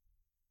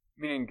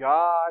 Meaning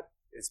God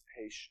is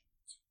patient.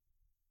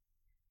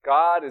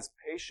 God is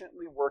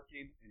patiently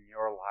working in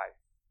your life.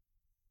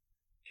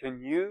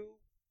 Can you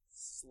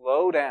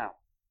slow down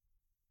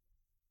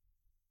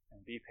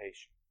and be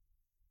patient?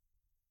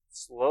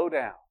 Slow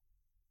down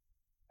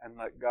and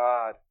let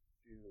God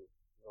do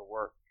the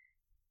work.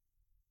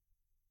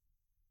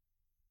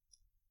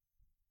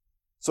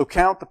 So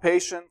count the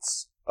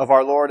patience of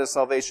our Lord as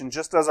salvation,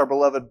 just as our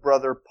beloved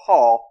brother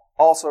Paul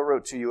also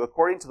wrote to you,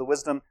 according to the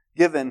wisdom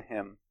given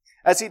him,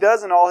 as he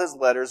does in all his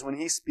letters when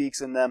he speaks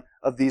in them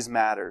of these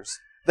matters.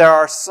 There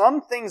are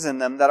some things in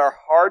them that are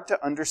hard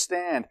to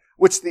understand,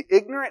 which the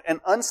ignorant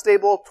and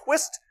unstable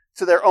twist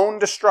to their own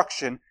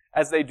destruction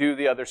as they do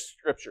the other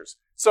scriptures.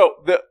 So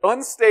the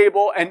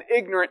unstable and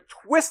ignorant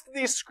twist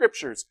these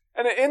scriptures,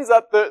 and it ends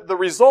up, the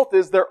result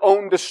is their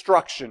own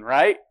destruction,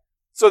 right?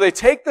 So they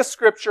take the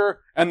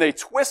scripture and they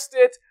twist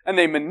it and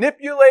they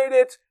manipulate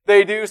it.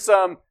 They do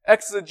some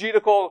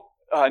exegetical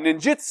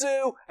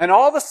ninjutsu, and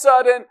all of a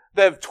sudden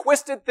they've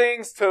twisted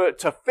things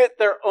to fit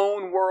their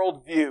own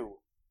worldview.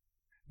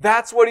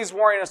 That's what he's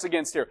warning us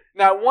against here.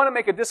 Now I want to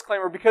make a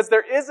disclaimer because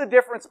there is a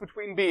difference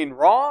between being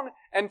wrong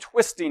and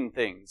twisting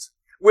things.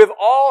 We've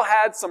all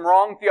had some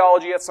wrong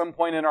theology at some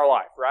point in our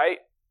life, right?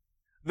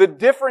 The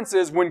difference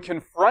is when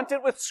confronted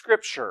with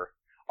Scripture,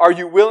 are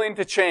you willing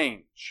to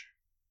change?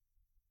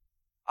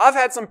 I've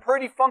had some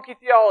pretty funky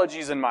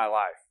theologies in my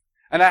life.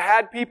 And I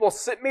had people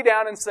sit me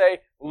down and say,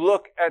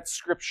 look at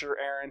Scripture,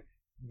 Aaron.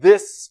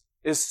 This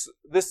is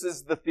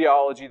the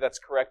theology that's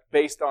correct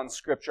based on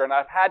Scripture. And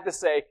I've had to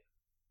say,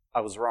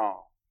 I was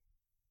wrong.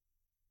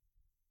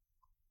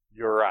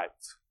 You're right.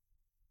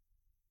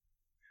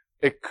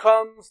 It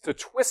comes to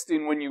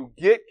twisting when you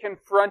get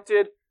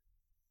confronted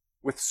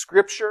with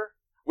Scripture,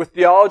 with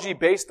theology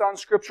based on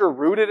Scripture,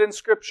 rooted in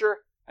Scripture,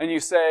 and you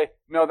say,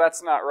 no,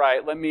 that's not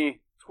right. Let me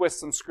twist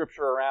some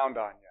Scripture around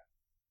on you.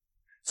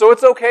 So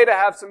it's okay to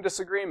have some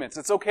disagreements.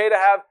 It's okay to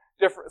have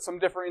some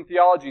differing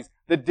theologies.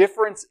 The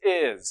difference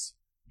is,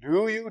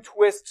 do you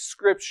twist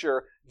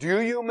Scripture?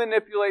 Do you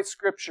manipulate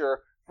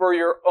Scripture for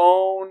your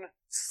own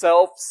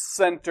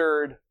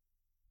self-centered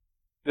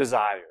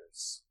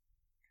desires?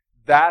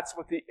 That's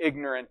what the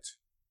ignorant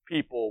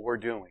people were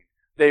doing.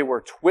 They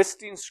were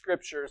twisting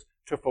scriptures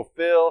to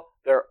fulfill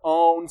their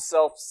own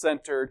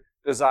self-centered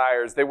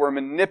desires. They were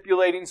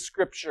manipulating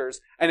scriptures,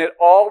 and it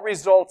all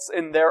results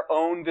in their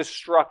own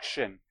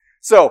destruction.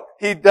 So,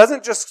 he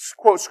doesn't just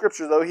quote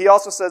scripture, though. He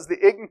also says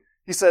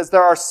he says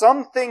there are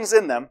some things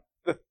in them,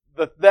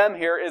 the them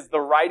here is the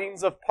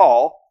writings of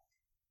Paul,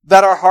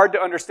 that are hard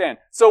to understand.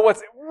 So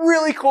what's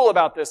really cool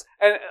about this,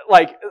 and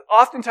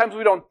oftentimes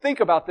we don't think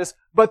about this,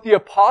 but the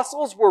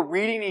apostles were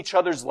reading each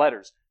other's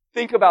letters.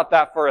 Think about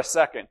that for a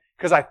second,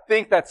 because I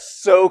think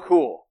that's so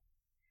cool.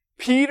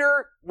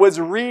 Peter was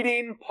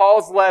reading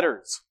Paul's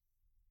letters.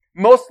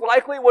 Most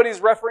likely what he's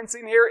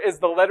referencing here is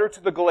the letter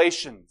to the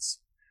Galatians.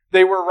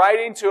 They were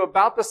writing to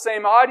about the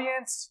same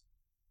audience.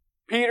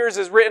 Peter's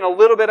is written a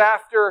little bit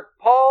after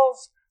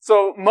Paul's.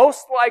 So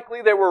most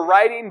likely they were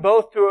writing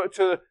both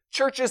to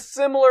churches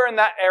similar in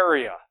that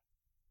area.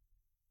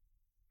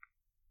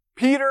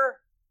 Peter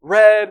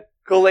read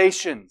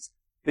Galatians.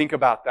 Think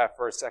about that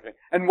for a second.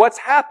 And what's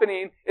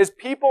happening is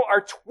people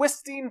are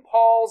twisting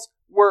Paul's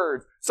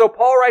words. So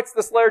Paul writes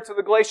this letter to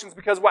the Galatians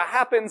because what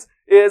happens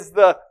is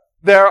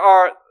there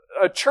are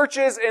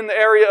churches in the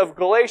area of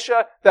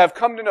Galatia that have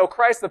come to know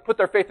Christ, that put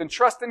their faith and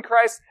trust in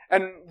Christ,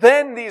 and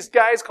then these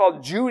guys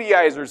called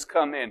Judaizers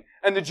come in.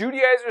 And the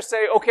Judaizers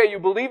say, okay, you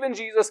believe in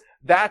Jesus,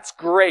 that's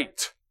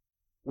great.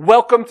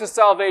 Welcome to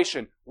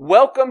salvation.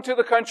 Welcome to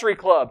the country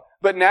club.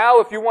 But now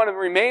if you want to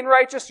remain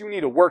righteous, you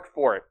need to work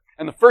for it.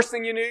 And the first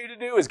thing you need to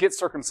do is get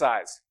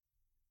circumcised.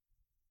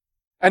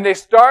 And they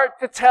start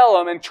to tell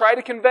them and try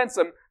to convince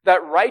them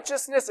that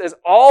righteousness is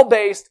all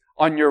based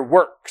on your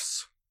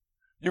works.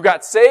 You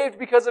got saved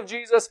because of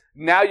Jesus,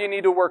 now you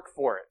need to work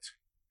for it.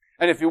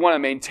 And if you want to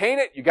maintain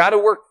it, you got to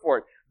work for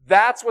it.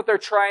 That's what they're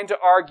trying to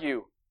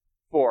argue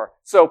for.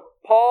 So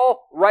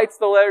Paul writes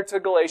the letter to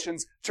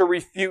Galatians to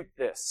refute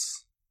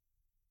this.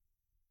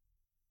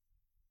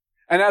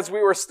 And as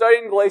we were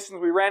studying Galatians,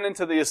 we ran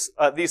into these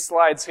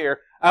slides here.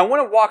 I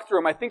want to walk through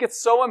them. I think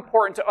it's so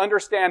important to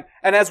understand.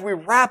 And as we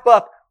wrap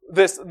up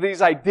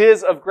these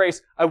ideas of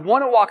grace, I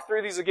want to walk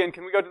through these again.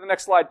 Can we go to the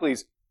next slide,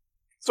 please?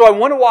 So I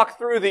want to walk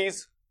through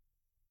these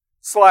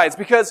slides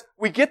because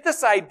we get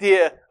this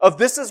idea of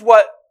this is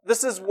what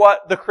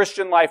the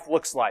Christian life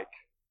looks like.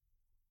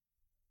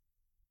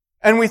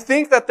 And we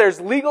think that there's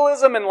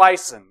legalism and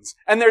license,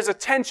 and there's a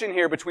tension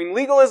here between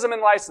legalism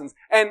and license.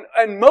 And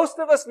most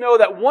of us know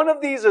that one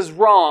of these is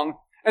wrong,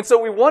 and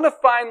so we want to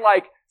find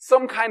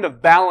some kind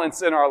of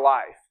balance in our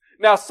life.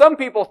 Now, some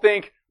people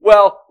think,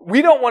 well,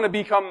 we don't want to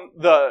become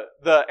the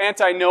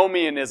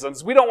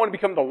antinomianisms. We don't want to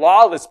become the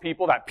lawless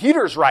people that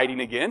Peter's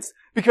writing against,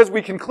 because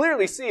we can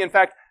clearly see, in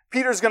fact,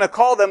 Peter's going to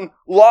call them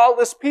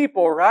lawless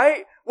people,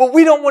 right? Well,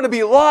 we don't want to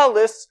be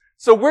lawless,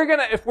 so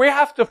if we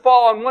have to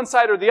fall on one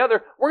side or the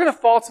other, we're going to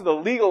fall to the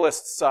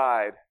legalist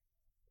side.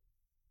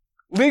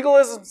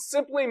 Legalism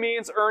simply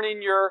means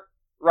earning your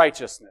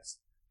righteousness.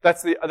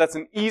 That's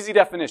an easy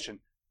definition.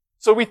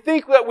 So we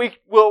think that we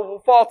will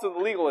fall to the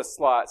legalist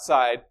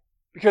side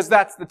because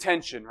that's the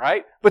tension,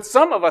 right? But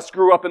some of us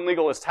grew up in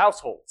legalist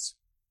households.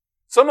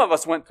 Some of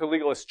us went to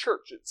legalist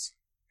churches.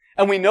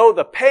 And we know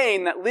the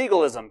pain that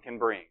legalism can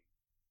bring.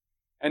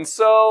 And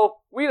so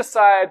we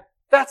decide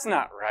that's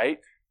not right.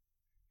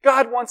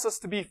 God wants us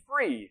to be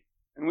free.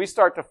 And we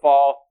start to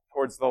fall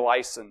towards the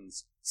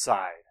license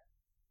side.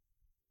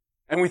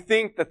 And we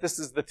think that this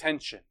is the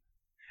tension.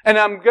 And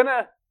I'm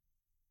gonna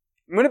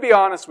be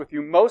honest with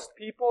you. Most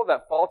people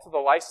that fall to the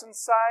license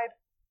side,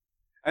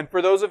 and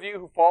for those of you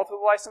who fall to the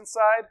license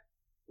side,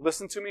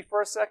 listen to me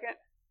for a second.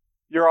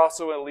 You're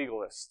also a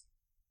legalist.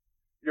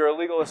 You're a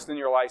legalist in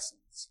your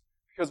license.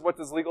 Because what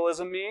does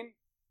legalism mean?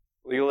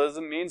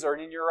 Legalism means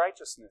earning your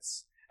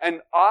righteousness.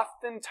 And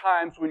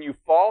oftentimes when you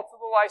fall to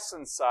the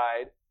license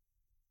side,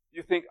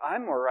 you think,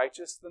 I'm more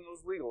righteous than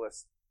those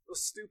legalists.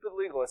 Those stupid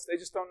legalists. They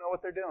just don't know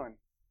what they're doing.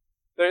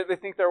 They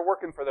think they're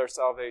working for their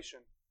salvation.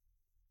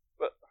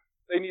 But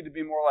they need to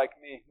be more like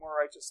me, more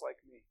righteous like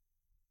me.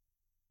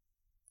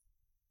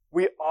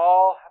 We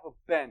all have a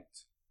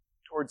bent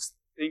towards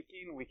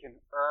thinking we can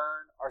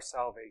earn our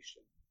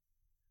salvation.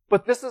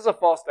 But this is a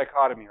false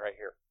dichotomy right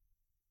here.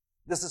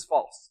 This is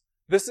false.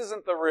 This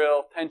isn't the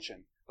real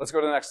tension. Let's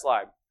go to the next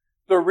slide.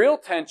 The real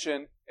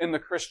tension in the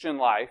Christian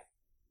life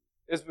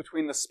is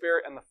between the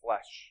spirit and the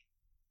flesh.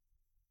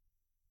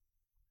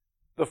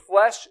 The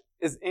flesh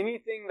is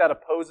anything that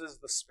opposes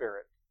the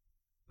spirit.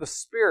 The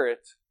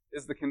spirit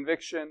is the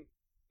conviction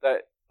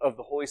of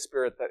the Holy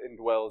Spirit that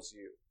indwells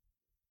you.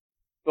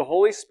 The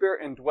Holy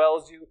Spirit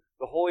indwells you.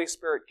 The Holy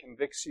Spirit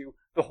convicts you.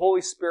 The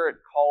Holy Spirit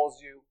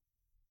calls you.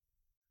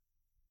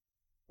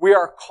 We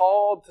are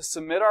called to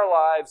submit our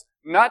lives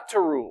not to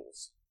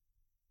rules,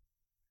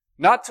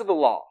 not to the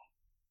law.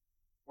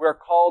 We are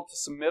called to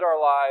submit our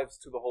lives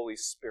to the Holy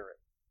Spirit.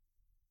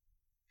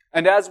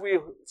 And as we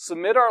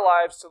submit our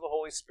lives to the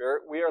Holy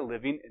Spirit, we are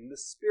living in the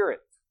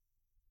Spirit.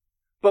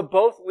 But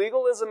both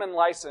legalism and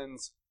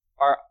license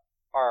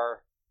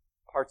are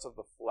parts of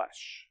the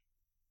flesh.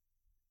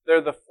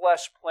 They're the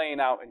flesh playing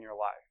out in your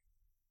life.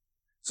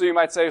 So you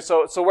might say,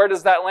 so where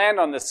does that land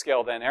on this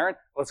scale then, Aaron?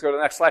 Let's go to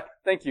the next slide.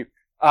 Thank you.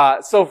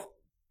 So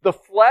the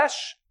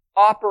flesh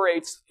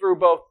operates through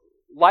both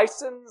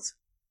license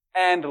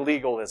and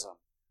legalism.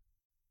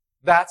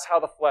 That's how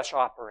the flesh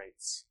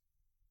operates.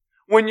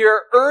 When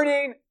you're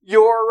earning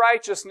your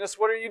righteousness,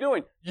 what are you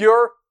doing?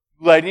 You're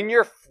letting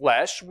your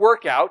flesh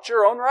work out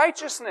your own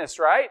righteousness,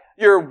 right?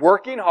 You're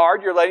working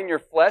hard. You're letting your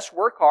flesh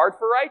work hard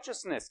for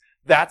righteousness.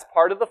 That's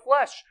part of the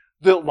flesh.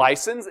 The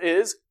license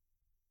is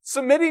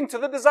submitting to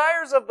the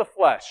desires of the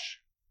flesh.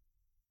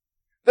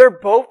 They're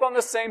both on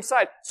the same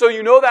side. So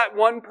you know that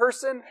one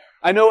person?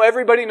 I know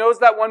everybody knows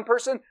that one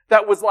person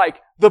that was like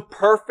the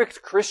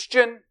perfect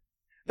Christian.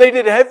 They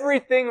did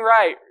everything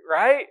right?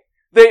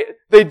 They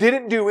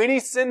didn't do any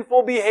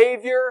sinful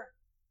behavior.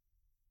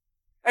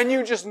 And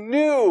you just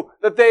knew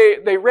that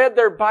they read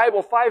their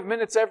Bible 5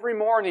 minutes every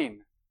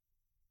morning.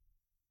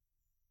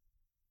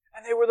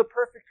 And they were the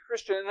perfect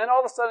Christian. And then all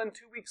of a sudden,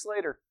 2 weeks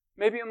later,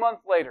 maybe a month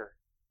later,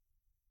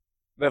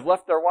 they've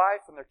left their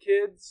wife and their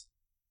kids.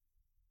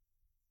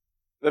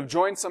 They've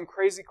joined some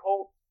crazy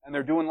cult and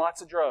they're doing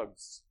lots of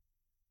drugs.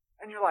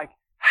 And you're like,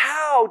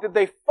 how did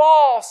they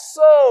fall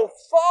so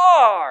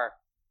far?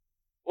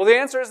 Well, the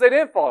answer is they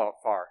didn't fall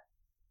far.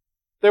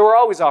 They were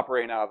always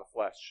operating out of the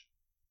flesh.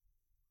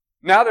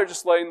 Now they're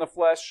just letting the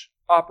flesh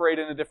operate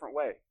in a different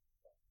way.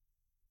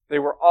 They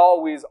were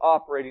always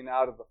operating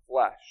out of the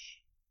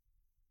flesh.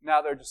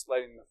 Now they're just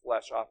letting the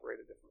flesh operate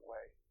a different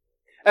way.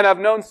 And I've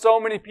known so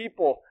many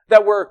people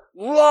that were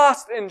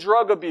lost in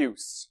drug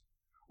abuse,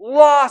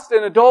 lost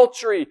in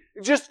adultery,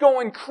 just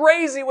going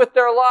crazy with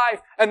their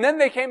life. And then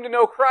they came to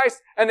know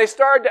Christ and they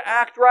started to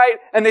act right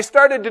and they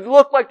started to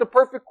look like the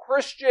perfect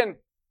Christian.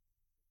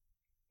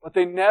 But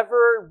they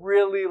never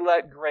really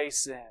let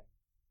grace in.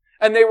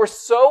 And they were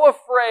so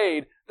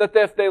afraid that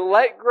if they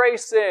let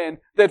grace in,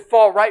 they'd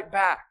fall right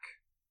back.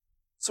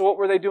 So what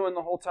were they doing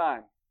the whole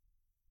time?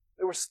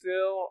 They were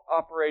still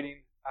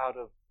operating out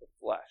of the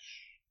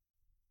flesh.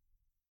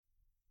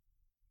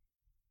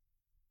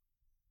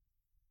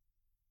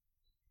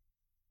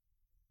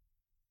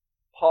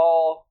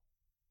 Paul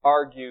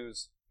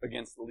argues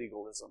against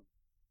legalism.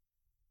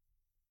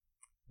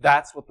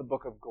 That's what the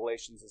book of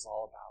Galatians is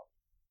all about.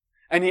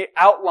 And he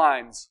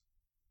outlines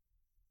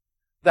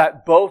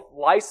that both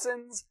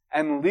license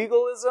and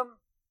legalism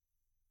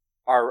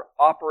are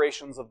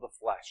operations of the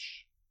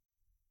flesh.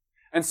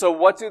 And so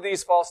what do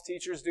these false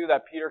teachers do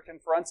that Peter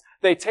confronts?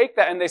 They take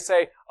that and they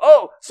say,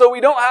 oh, so we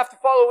don't have to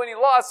follow any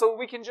laws, so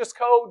we can just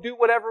go do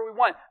whatever we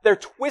want. They're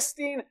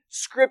twisting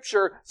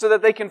Scripture so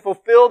that they can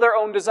fulfill their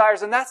own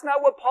desires. And that's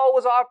not what Paul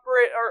was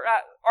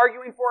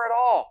arguing for at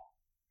all.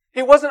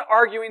 He wasn't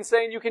arguing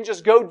saying you can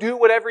just go do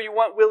whatever you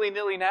want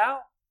willy-nilly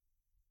now.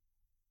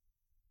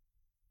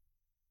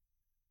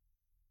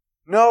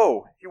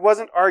 No, he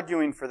wasn't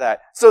arguing for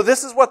that. So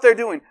this is what they're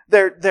doing.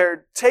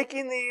 They're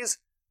taking these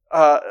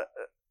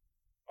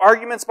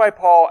arguments by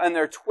Paul and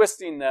they're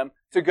twisting them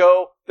to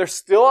go, they're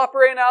still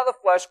operating out of the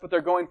flesh, but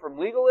they're going from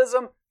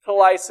legalism to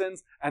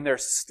license, and they're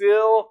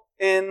still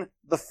in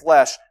the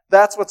flesh.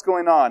 That's what's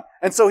going on.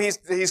 And so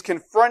he's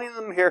confronting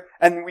them here,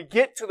 and we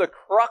get to the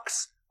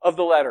crux of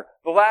the letter.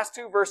 The last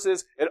two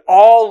verses, it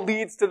all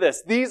leads to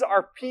this. These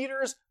are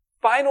Peter's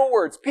final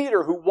words.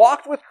 Peter, who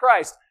walked with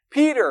Christ.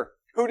 Peter,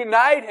 who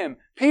denied him.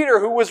 Peter,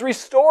 who was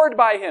restored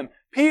by him.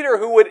 Peter,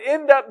 who would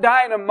end up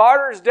dying a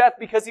martyr's death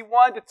because he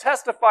wanted to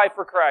testify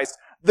for Christ.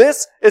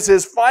 This is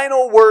his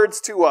final words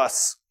to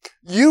us.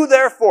 You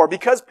therefore,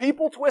 because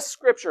people twist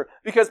Scripture,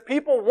 because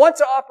people want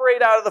to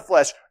operate out of the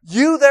flesh,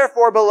 you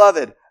therefore,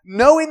 beloved,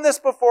 knowing this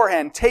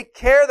beforehand, take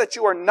care that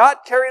you are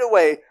not carried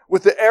away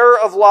with the error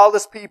of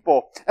lawless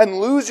people and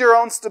lose your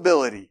own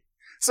stability.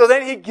 So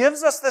then he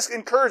gives us this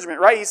encouragement,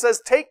 right? He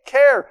says, take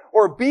care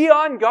or be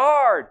on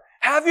guard.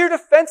 Have your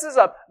defenses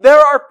up. There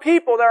are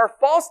people, there are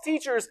false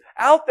teachers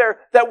out there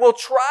that will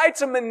try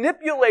to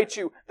manipulate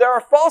you. There are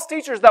false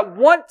teachers that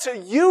want to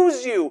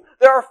use you.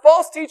 There are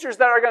false teachers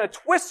that are going to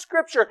twist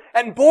Scripture,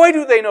 and boy,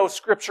 do they know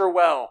Scripture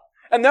well.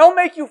 And they'll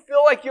make you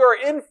feel like you're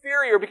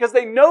inferior because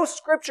they know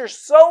Scripture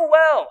so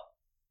well.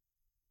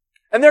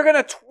 And they're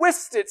going to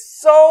twist it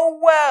so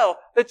well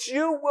that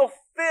you will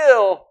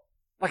feel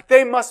like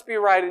they must be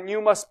right and you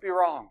must be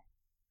wrong.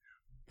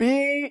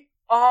 Be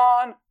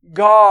on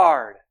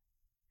guard.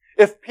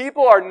 If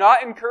people are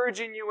not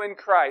encouraging you in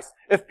Christ,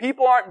 if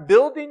people aren't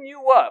building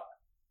you up,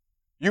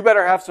 you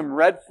better have some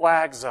red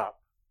flags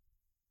up.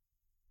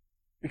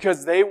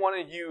 Because they want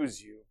to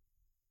use you.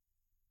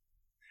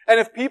 And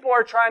if people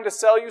are trying to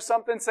sell you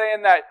something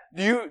saying that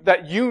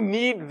you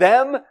need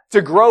them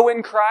to grow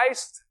in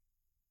Christ,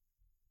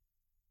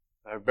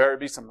 there better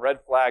be some red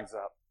flags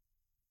up.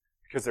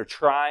 Because they're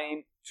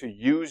trying to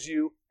use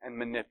you and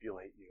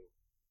manipulate you.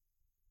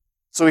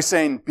 So he's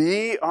saying,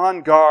 be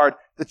on guard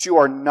that you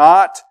are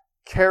not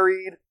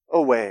carried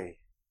away.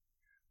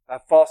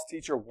 That false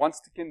teacher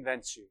wants to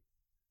convince you,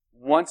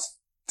 wants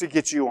to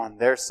get you on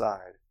their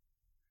side.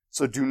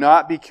 So do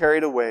not be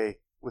carried away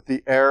with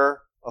the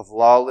error of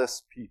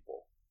lawless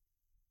people.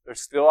 They're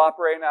still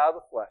operating out of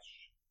the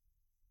flesh.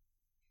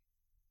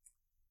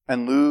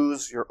 And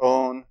lose your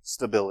own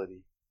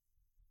stability.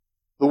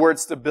 The word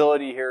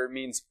stability here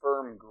means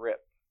firm grip.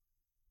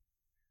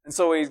 And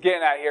so what he's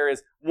getting at here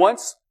is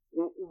once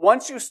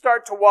you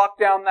start to walk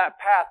down that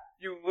path,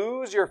 you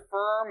lose your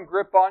firm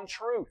grip on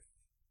truth.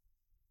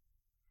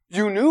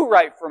 You knew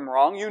right from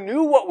wrong. You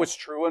knew what was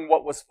true and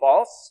what was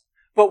false.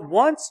 But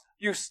once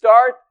you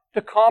start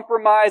to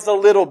compromise a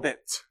little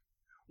bit,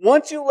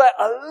 once you let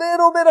a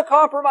little bit of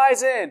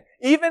compromise in,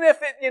 even if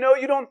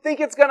you don't think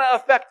it's going to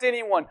affect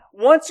anyone,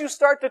 once you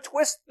start to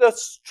twist the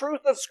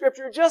truth of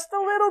Scripture just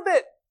a little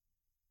bit,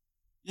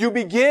 you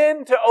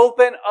begin to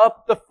open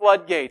up the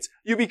floodgates.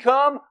 You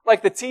become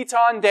like the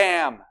Teton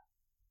Dam.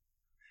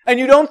 And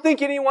you don't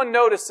think anyone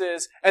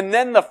notices, and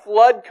then the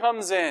flood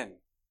comes in.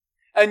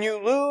 And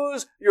you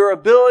lose your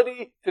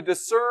ability to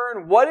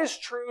discern what is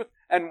truth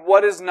and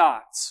what is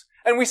not.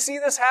 And we see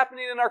this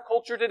happening in our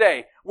culture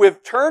today.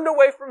 We've turned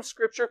away from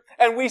Scripture,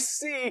 and we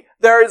see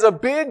there is a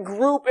big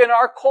group in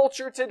our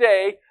culture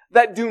today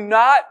that do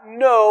not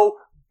know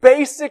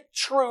basic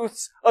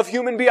truths of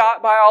human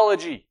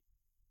biology.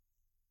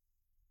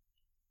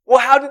 Well,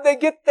 how did they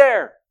get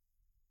there?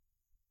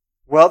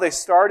 Well, they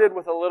started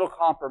with a little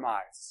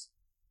compromise.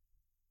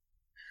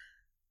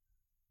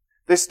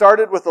 They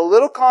started with a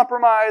little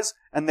compromise,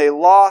 and they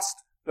lost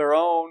their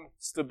own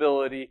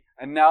stability,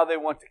 and now they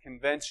want to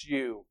convince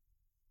you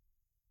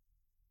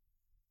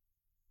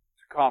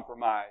to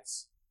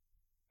compromise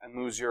and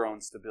lose your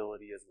own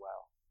stability as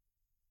well.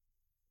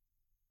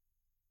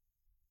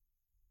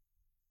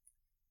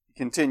 He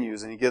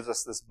continues, and he gives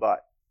us this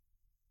but.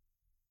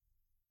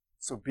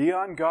 So be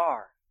on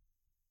guard.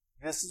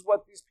 This is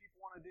what these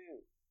people want to do.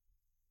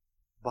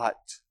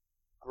 But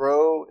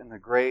grow in the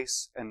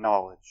grace and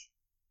knowledge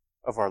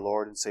of our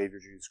Lord and Savior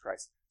Jesus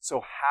Christ. So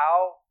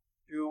how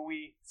do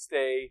we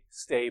stay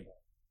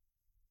stable?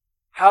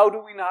 How do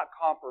we not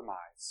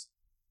compromise?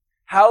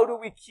 How do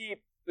we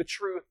keep the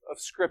truth of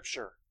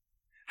Scripture?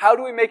 How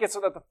do we make it so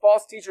that the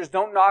false teachers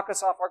don't knock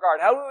us off our guard?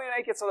 How do we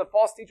make it so the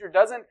false teacher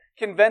doesn't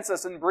convince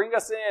us and bring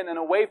us in and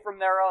away from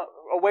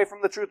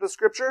the truth of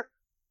Scripture?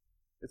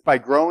 It's by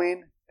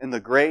growing in the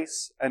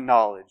grace and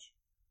knowledge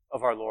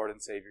of our Lord and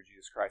Savior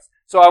Jesus Christ.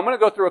 So I'm going to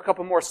go through a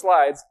couple more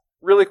slides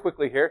really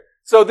quickly here.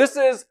 So this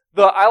is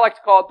I like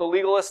to call it the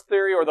legalist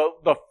theory or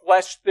the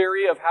flesh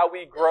theory of how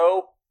we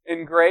grow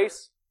in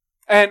grace.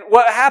 And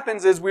what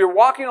happens is we're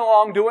walking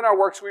along doing our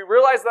works. We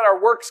realize that our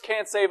works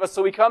can't save us,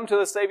 so we come to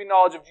the saving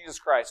knowledge of Jesus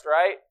Christ,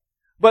 right?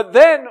 But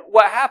then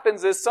what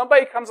happens is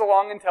somebody comes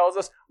along and tells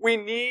us we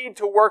need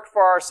to work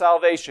for our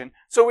salvation.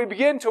 So we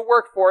begin to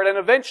work for it, and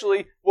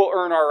eventually we'll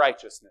earn our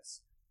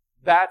righteousness.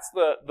 That's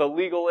the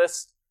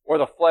legalist or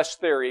the flesh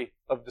theory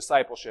of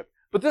discipleship.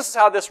 But this is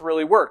how this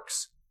really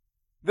works.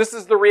 This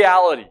is the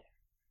reality.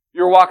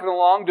 You're walking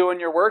along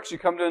doing your works, you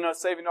come to the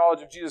saving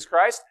knowledge of Jesus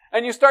Christ,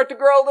 and you start to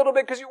grow a little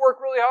bit because you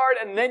work really hard,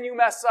 and then you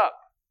mess up.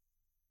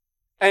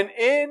 And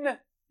in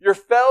your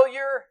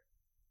failure,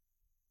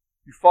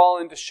 you fall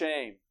into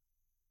shame.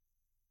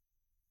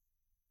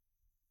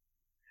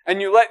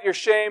 And you let your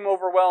shame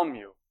overwhelm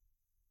you.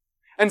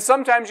 And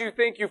sometimes you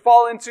think you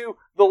fall into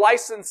the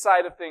license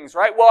side of things,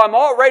 right? Well, I'm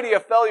already a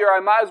failure,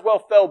 I might as well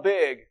fail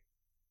big.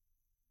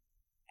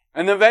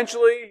 And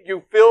eventually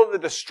you feel the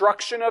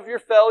destruction of your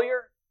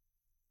failure.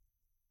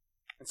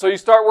 And so you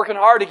start working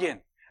hard again.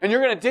 And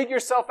you're going to dig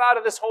yourself out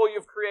of this hole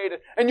you've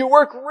created. And you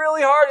work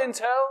really hard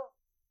until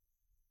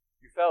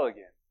you fell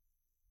again.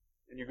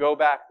 And you go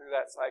back through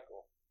that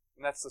cycle.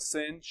 And that's the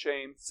sin,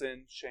 shame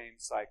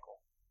cycle.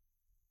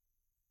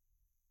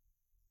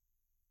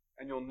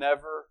 And you'll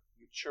never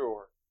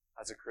mature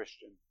as a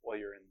Christian while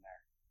you're in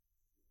there.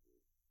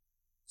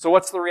 So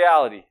what's the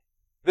reality?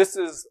 This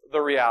is the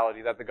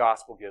reality that the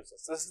gospel gives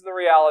us. This is the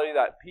reality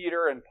that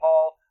Peter and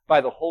Paul,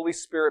 by the Holy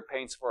Spirit,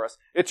 paints for us.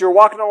 It's you're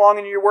walking along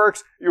in your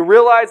works, you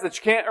realize that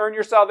you can't earn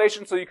your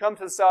salvation, so you come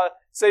to the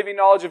saving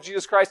knowledge of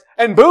Jesus Christ,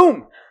 and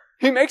boom!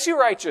 He makes you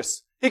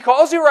righteous. He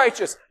calls you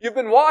righteous. You've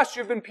been washed,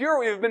 you've been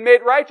pure, you've been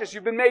made righteous,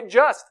 you've been made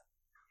just.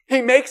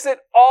 He makes it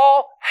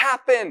all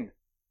happen.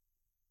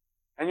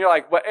 And you're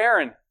like, but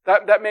Aaron,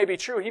 that may be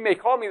true. He may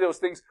call me those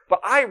things, but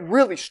I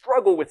really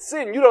struggle with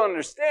sin. You don't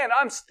understand.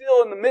 I'm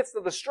still in the midst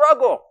of the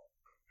struggle.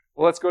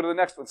 Well, let's go to the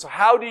next one. So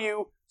how do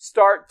you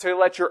start to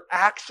let your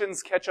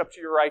actions catch up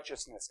to your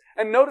righteousness?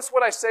 And notice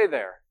what I say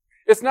there.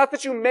 It's not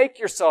that you make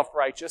yourself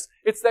righteous.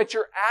 It's that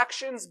your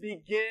actions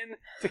begin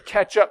to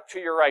catch up to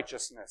your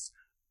righteousness.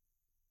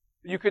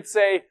 You could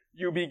say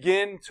you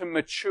begin to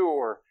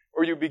mature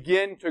or you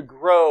begin to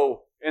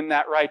grow in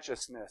that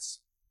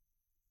righteousness.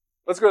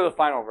 Let's go to the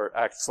final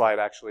slide,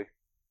 actually.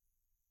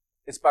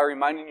 It's by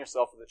reminding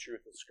yourself of the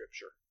truth of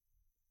Scripture.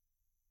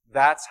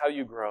 That's how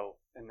you grow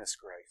in this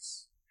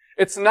grace.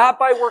 It's not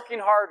by working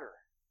harder.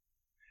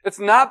 It's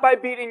not by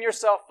beating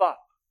yourself up.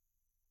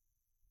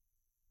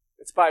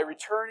 It's by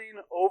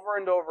returning over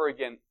and over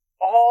again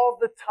all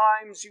the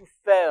times you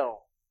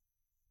fail,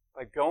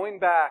 by going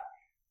back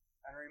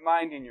and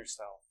reminding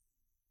yourself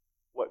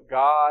what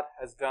God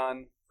has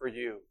done for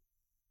you.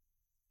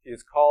 He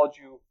has called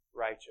you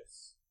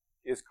righteous.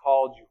 He has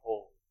called you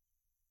holy.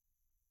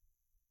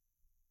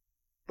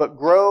 But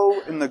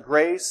grow in the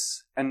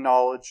grace and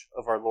knowledge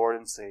of our Lord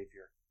and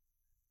Savior.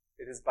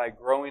 It is by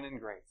growing in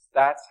grace.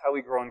 That's how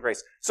we grow in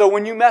grace. So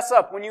when you mess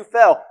up, when you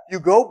fail, you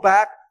go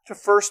back to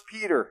 1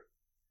 Peter,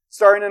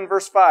 starting in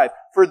verse 5.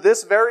 For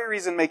this very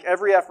reason, make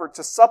every effort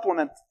to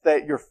supplement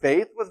your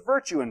faith with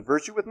virtue, and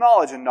virtue with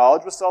knowledge, and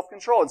knowledge with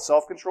self-control, and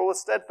self-control with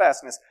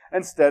steadfastness,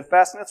 and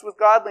steadfastness with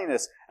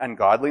godliness, and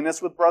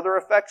godliness with brother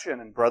affection,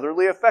 and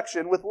brotherly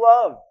affection with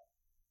love.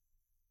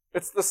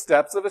 It's the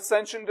steps of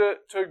ascension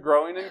to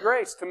growing in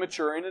grace, to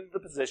maturing into the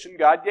position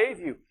God gave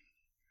you.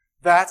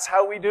 That's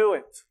how we do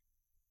it.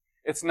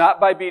 It's not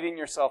by beating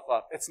yourself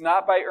up. It's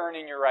not by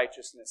earning your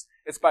righteousness.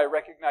 It's by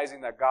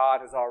recognizing that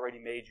God has already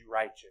made you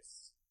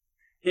righteous.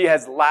 He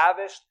has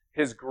lavished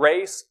His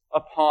grace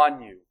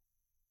upon you.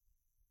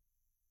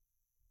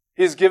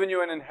 He has given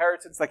you an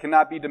inheritance that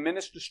cannot be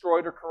diminished,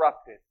 destroyed, or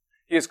corrupted.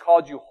 He has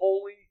called you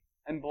holy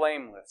and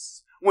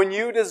blameless. When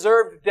you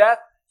deserved death,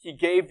 He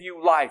gave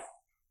you life.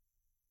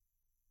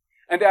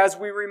 And as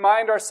we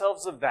remind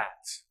ourselves of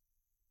that,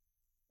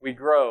 we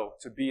grow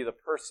to be the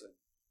person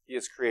He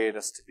has created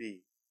us to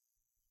be.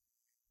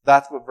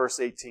 That's what verse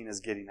 18 is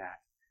getting at.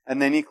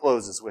 And then he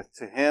closes with,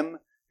 to Him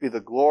be the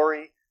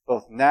glory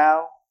both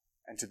now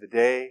and to the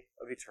day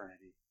of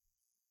eternity.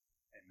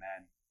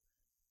 Amen.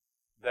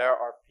 There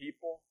are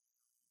people,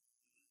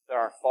 there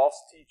are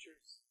false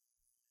teachers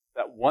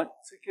that want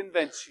to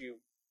convince you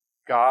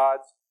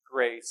God's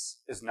grace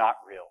is not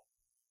real.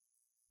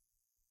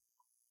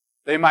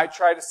 They might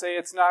try to say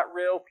it's not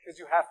real because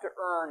you have to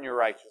earn your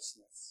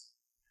righteousness.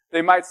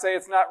 They might say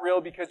it's not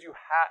real because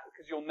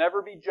you'll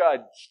never be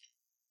judged.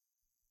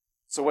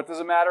 So what does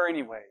it matter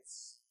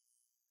anyways?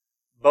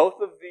 Both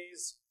of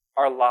these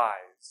are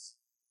lies.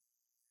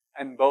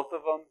 And both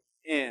of them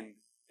end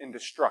in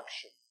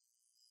destruction.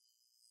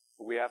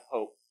 But we have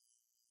hope.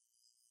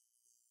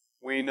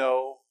 We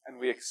know and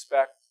we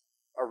expect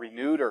a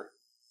renewed earth,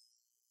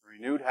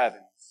 renewed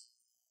heavens.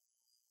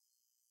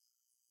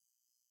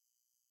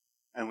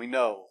 And we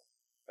know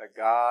that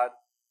God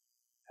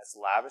has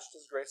lavished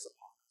His grace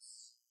upon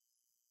us.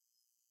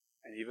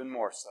 And even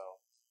more so,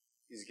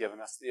 He's given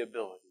us the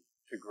ability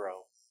to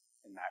grow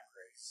in that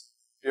grace.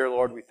 Dear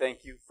Lord, we thank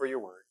You for Your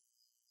word.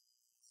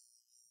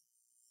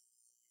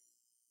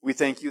 We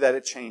thank You that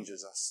it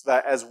changes us,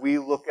 that as we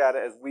look at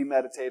it, as we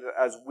meditate it,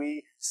 as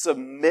we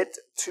submit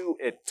to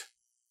it,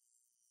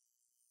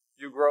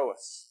 You grow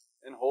us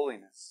in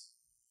holiness.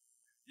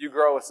 You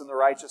grow us in the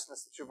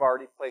righteousness that You've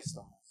already placed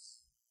on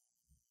us.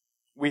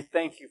 We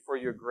thank You for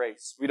Your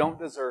grace. We don't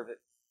deserve it.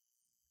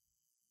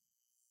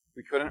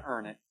 We couldn't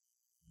earn it.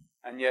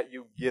 And yet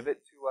You give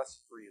it to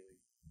us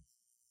freely.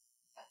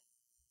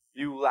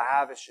 You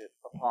lavish it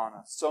upon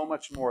us so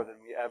much more than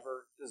we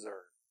ever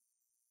deserve.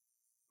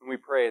 And we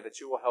pray that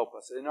You will help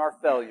us in our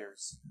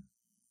failures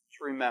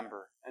to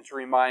remember and to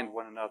remind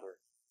one another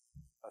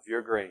of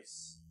Your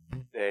grace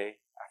day